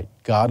is right.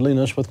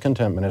 Godliness with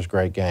contentment is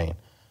great gain.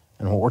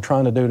 And what we're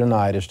trying to do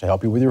tonight is to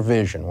help you with your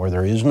vision. Where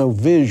there is no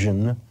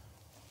vision,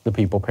 the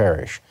people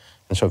perish.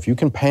 And so if you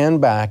can pan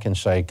back and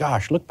say,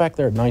 gosh, look back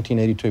there at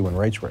 1982 when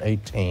rates were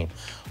 18.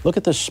 Look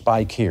at this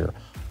spike here.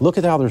 Look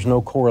at how there's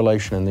no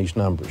correlation in these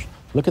numbers.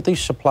 Look at these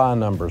supply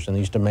numbers and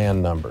these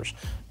demand numbers.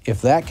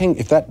 If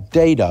that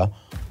data,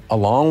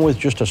 along with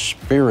just a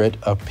spirit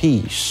of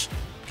peace,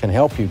 can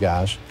help you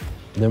guys,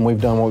 then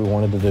we've done what we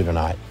wanted to do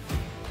tonight.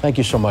 Thank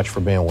you so much for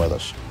being with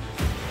us.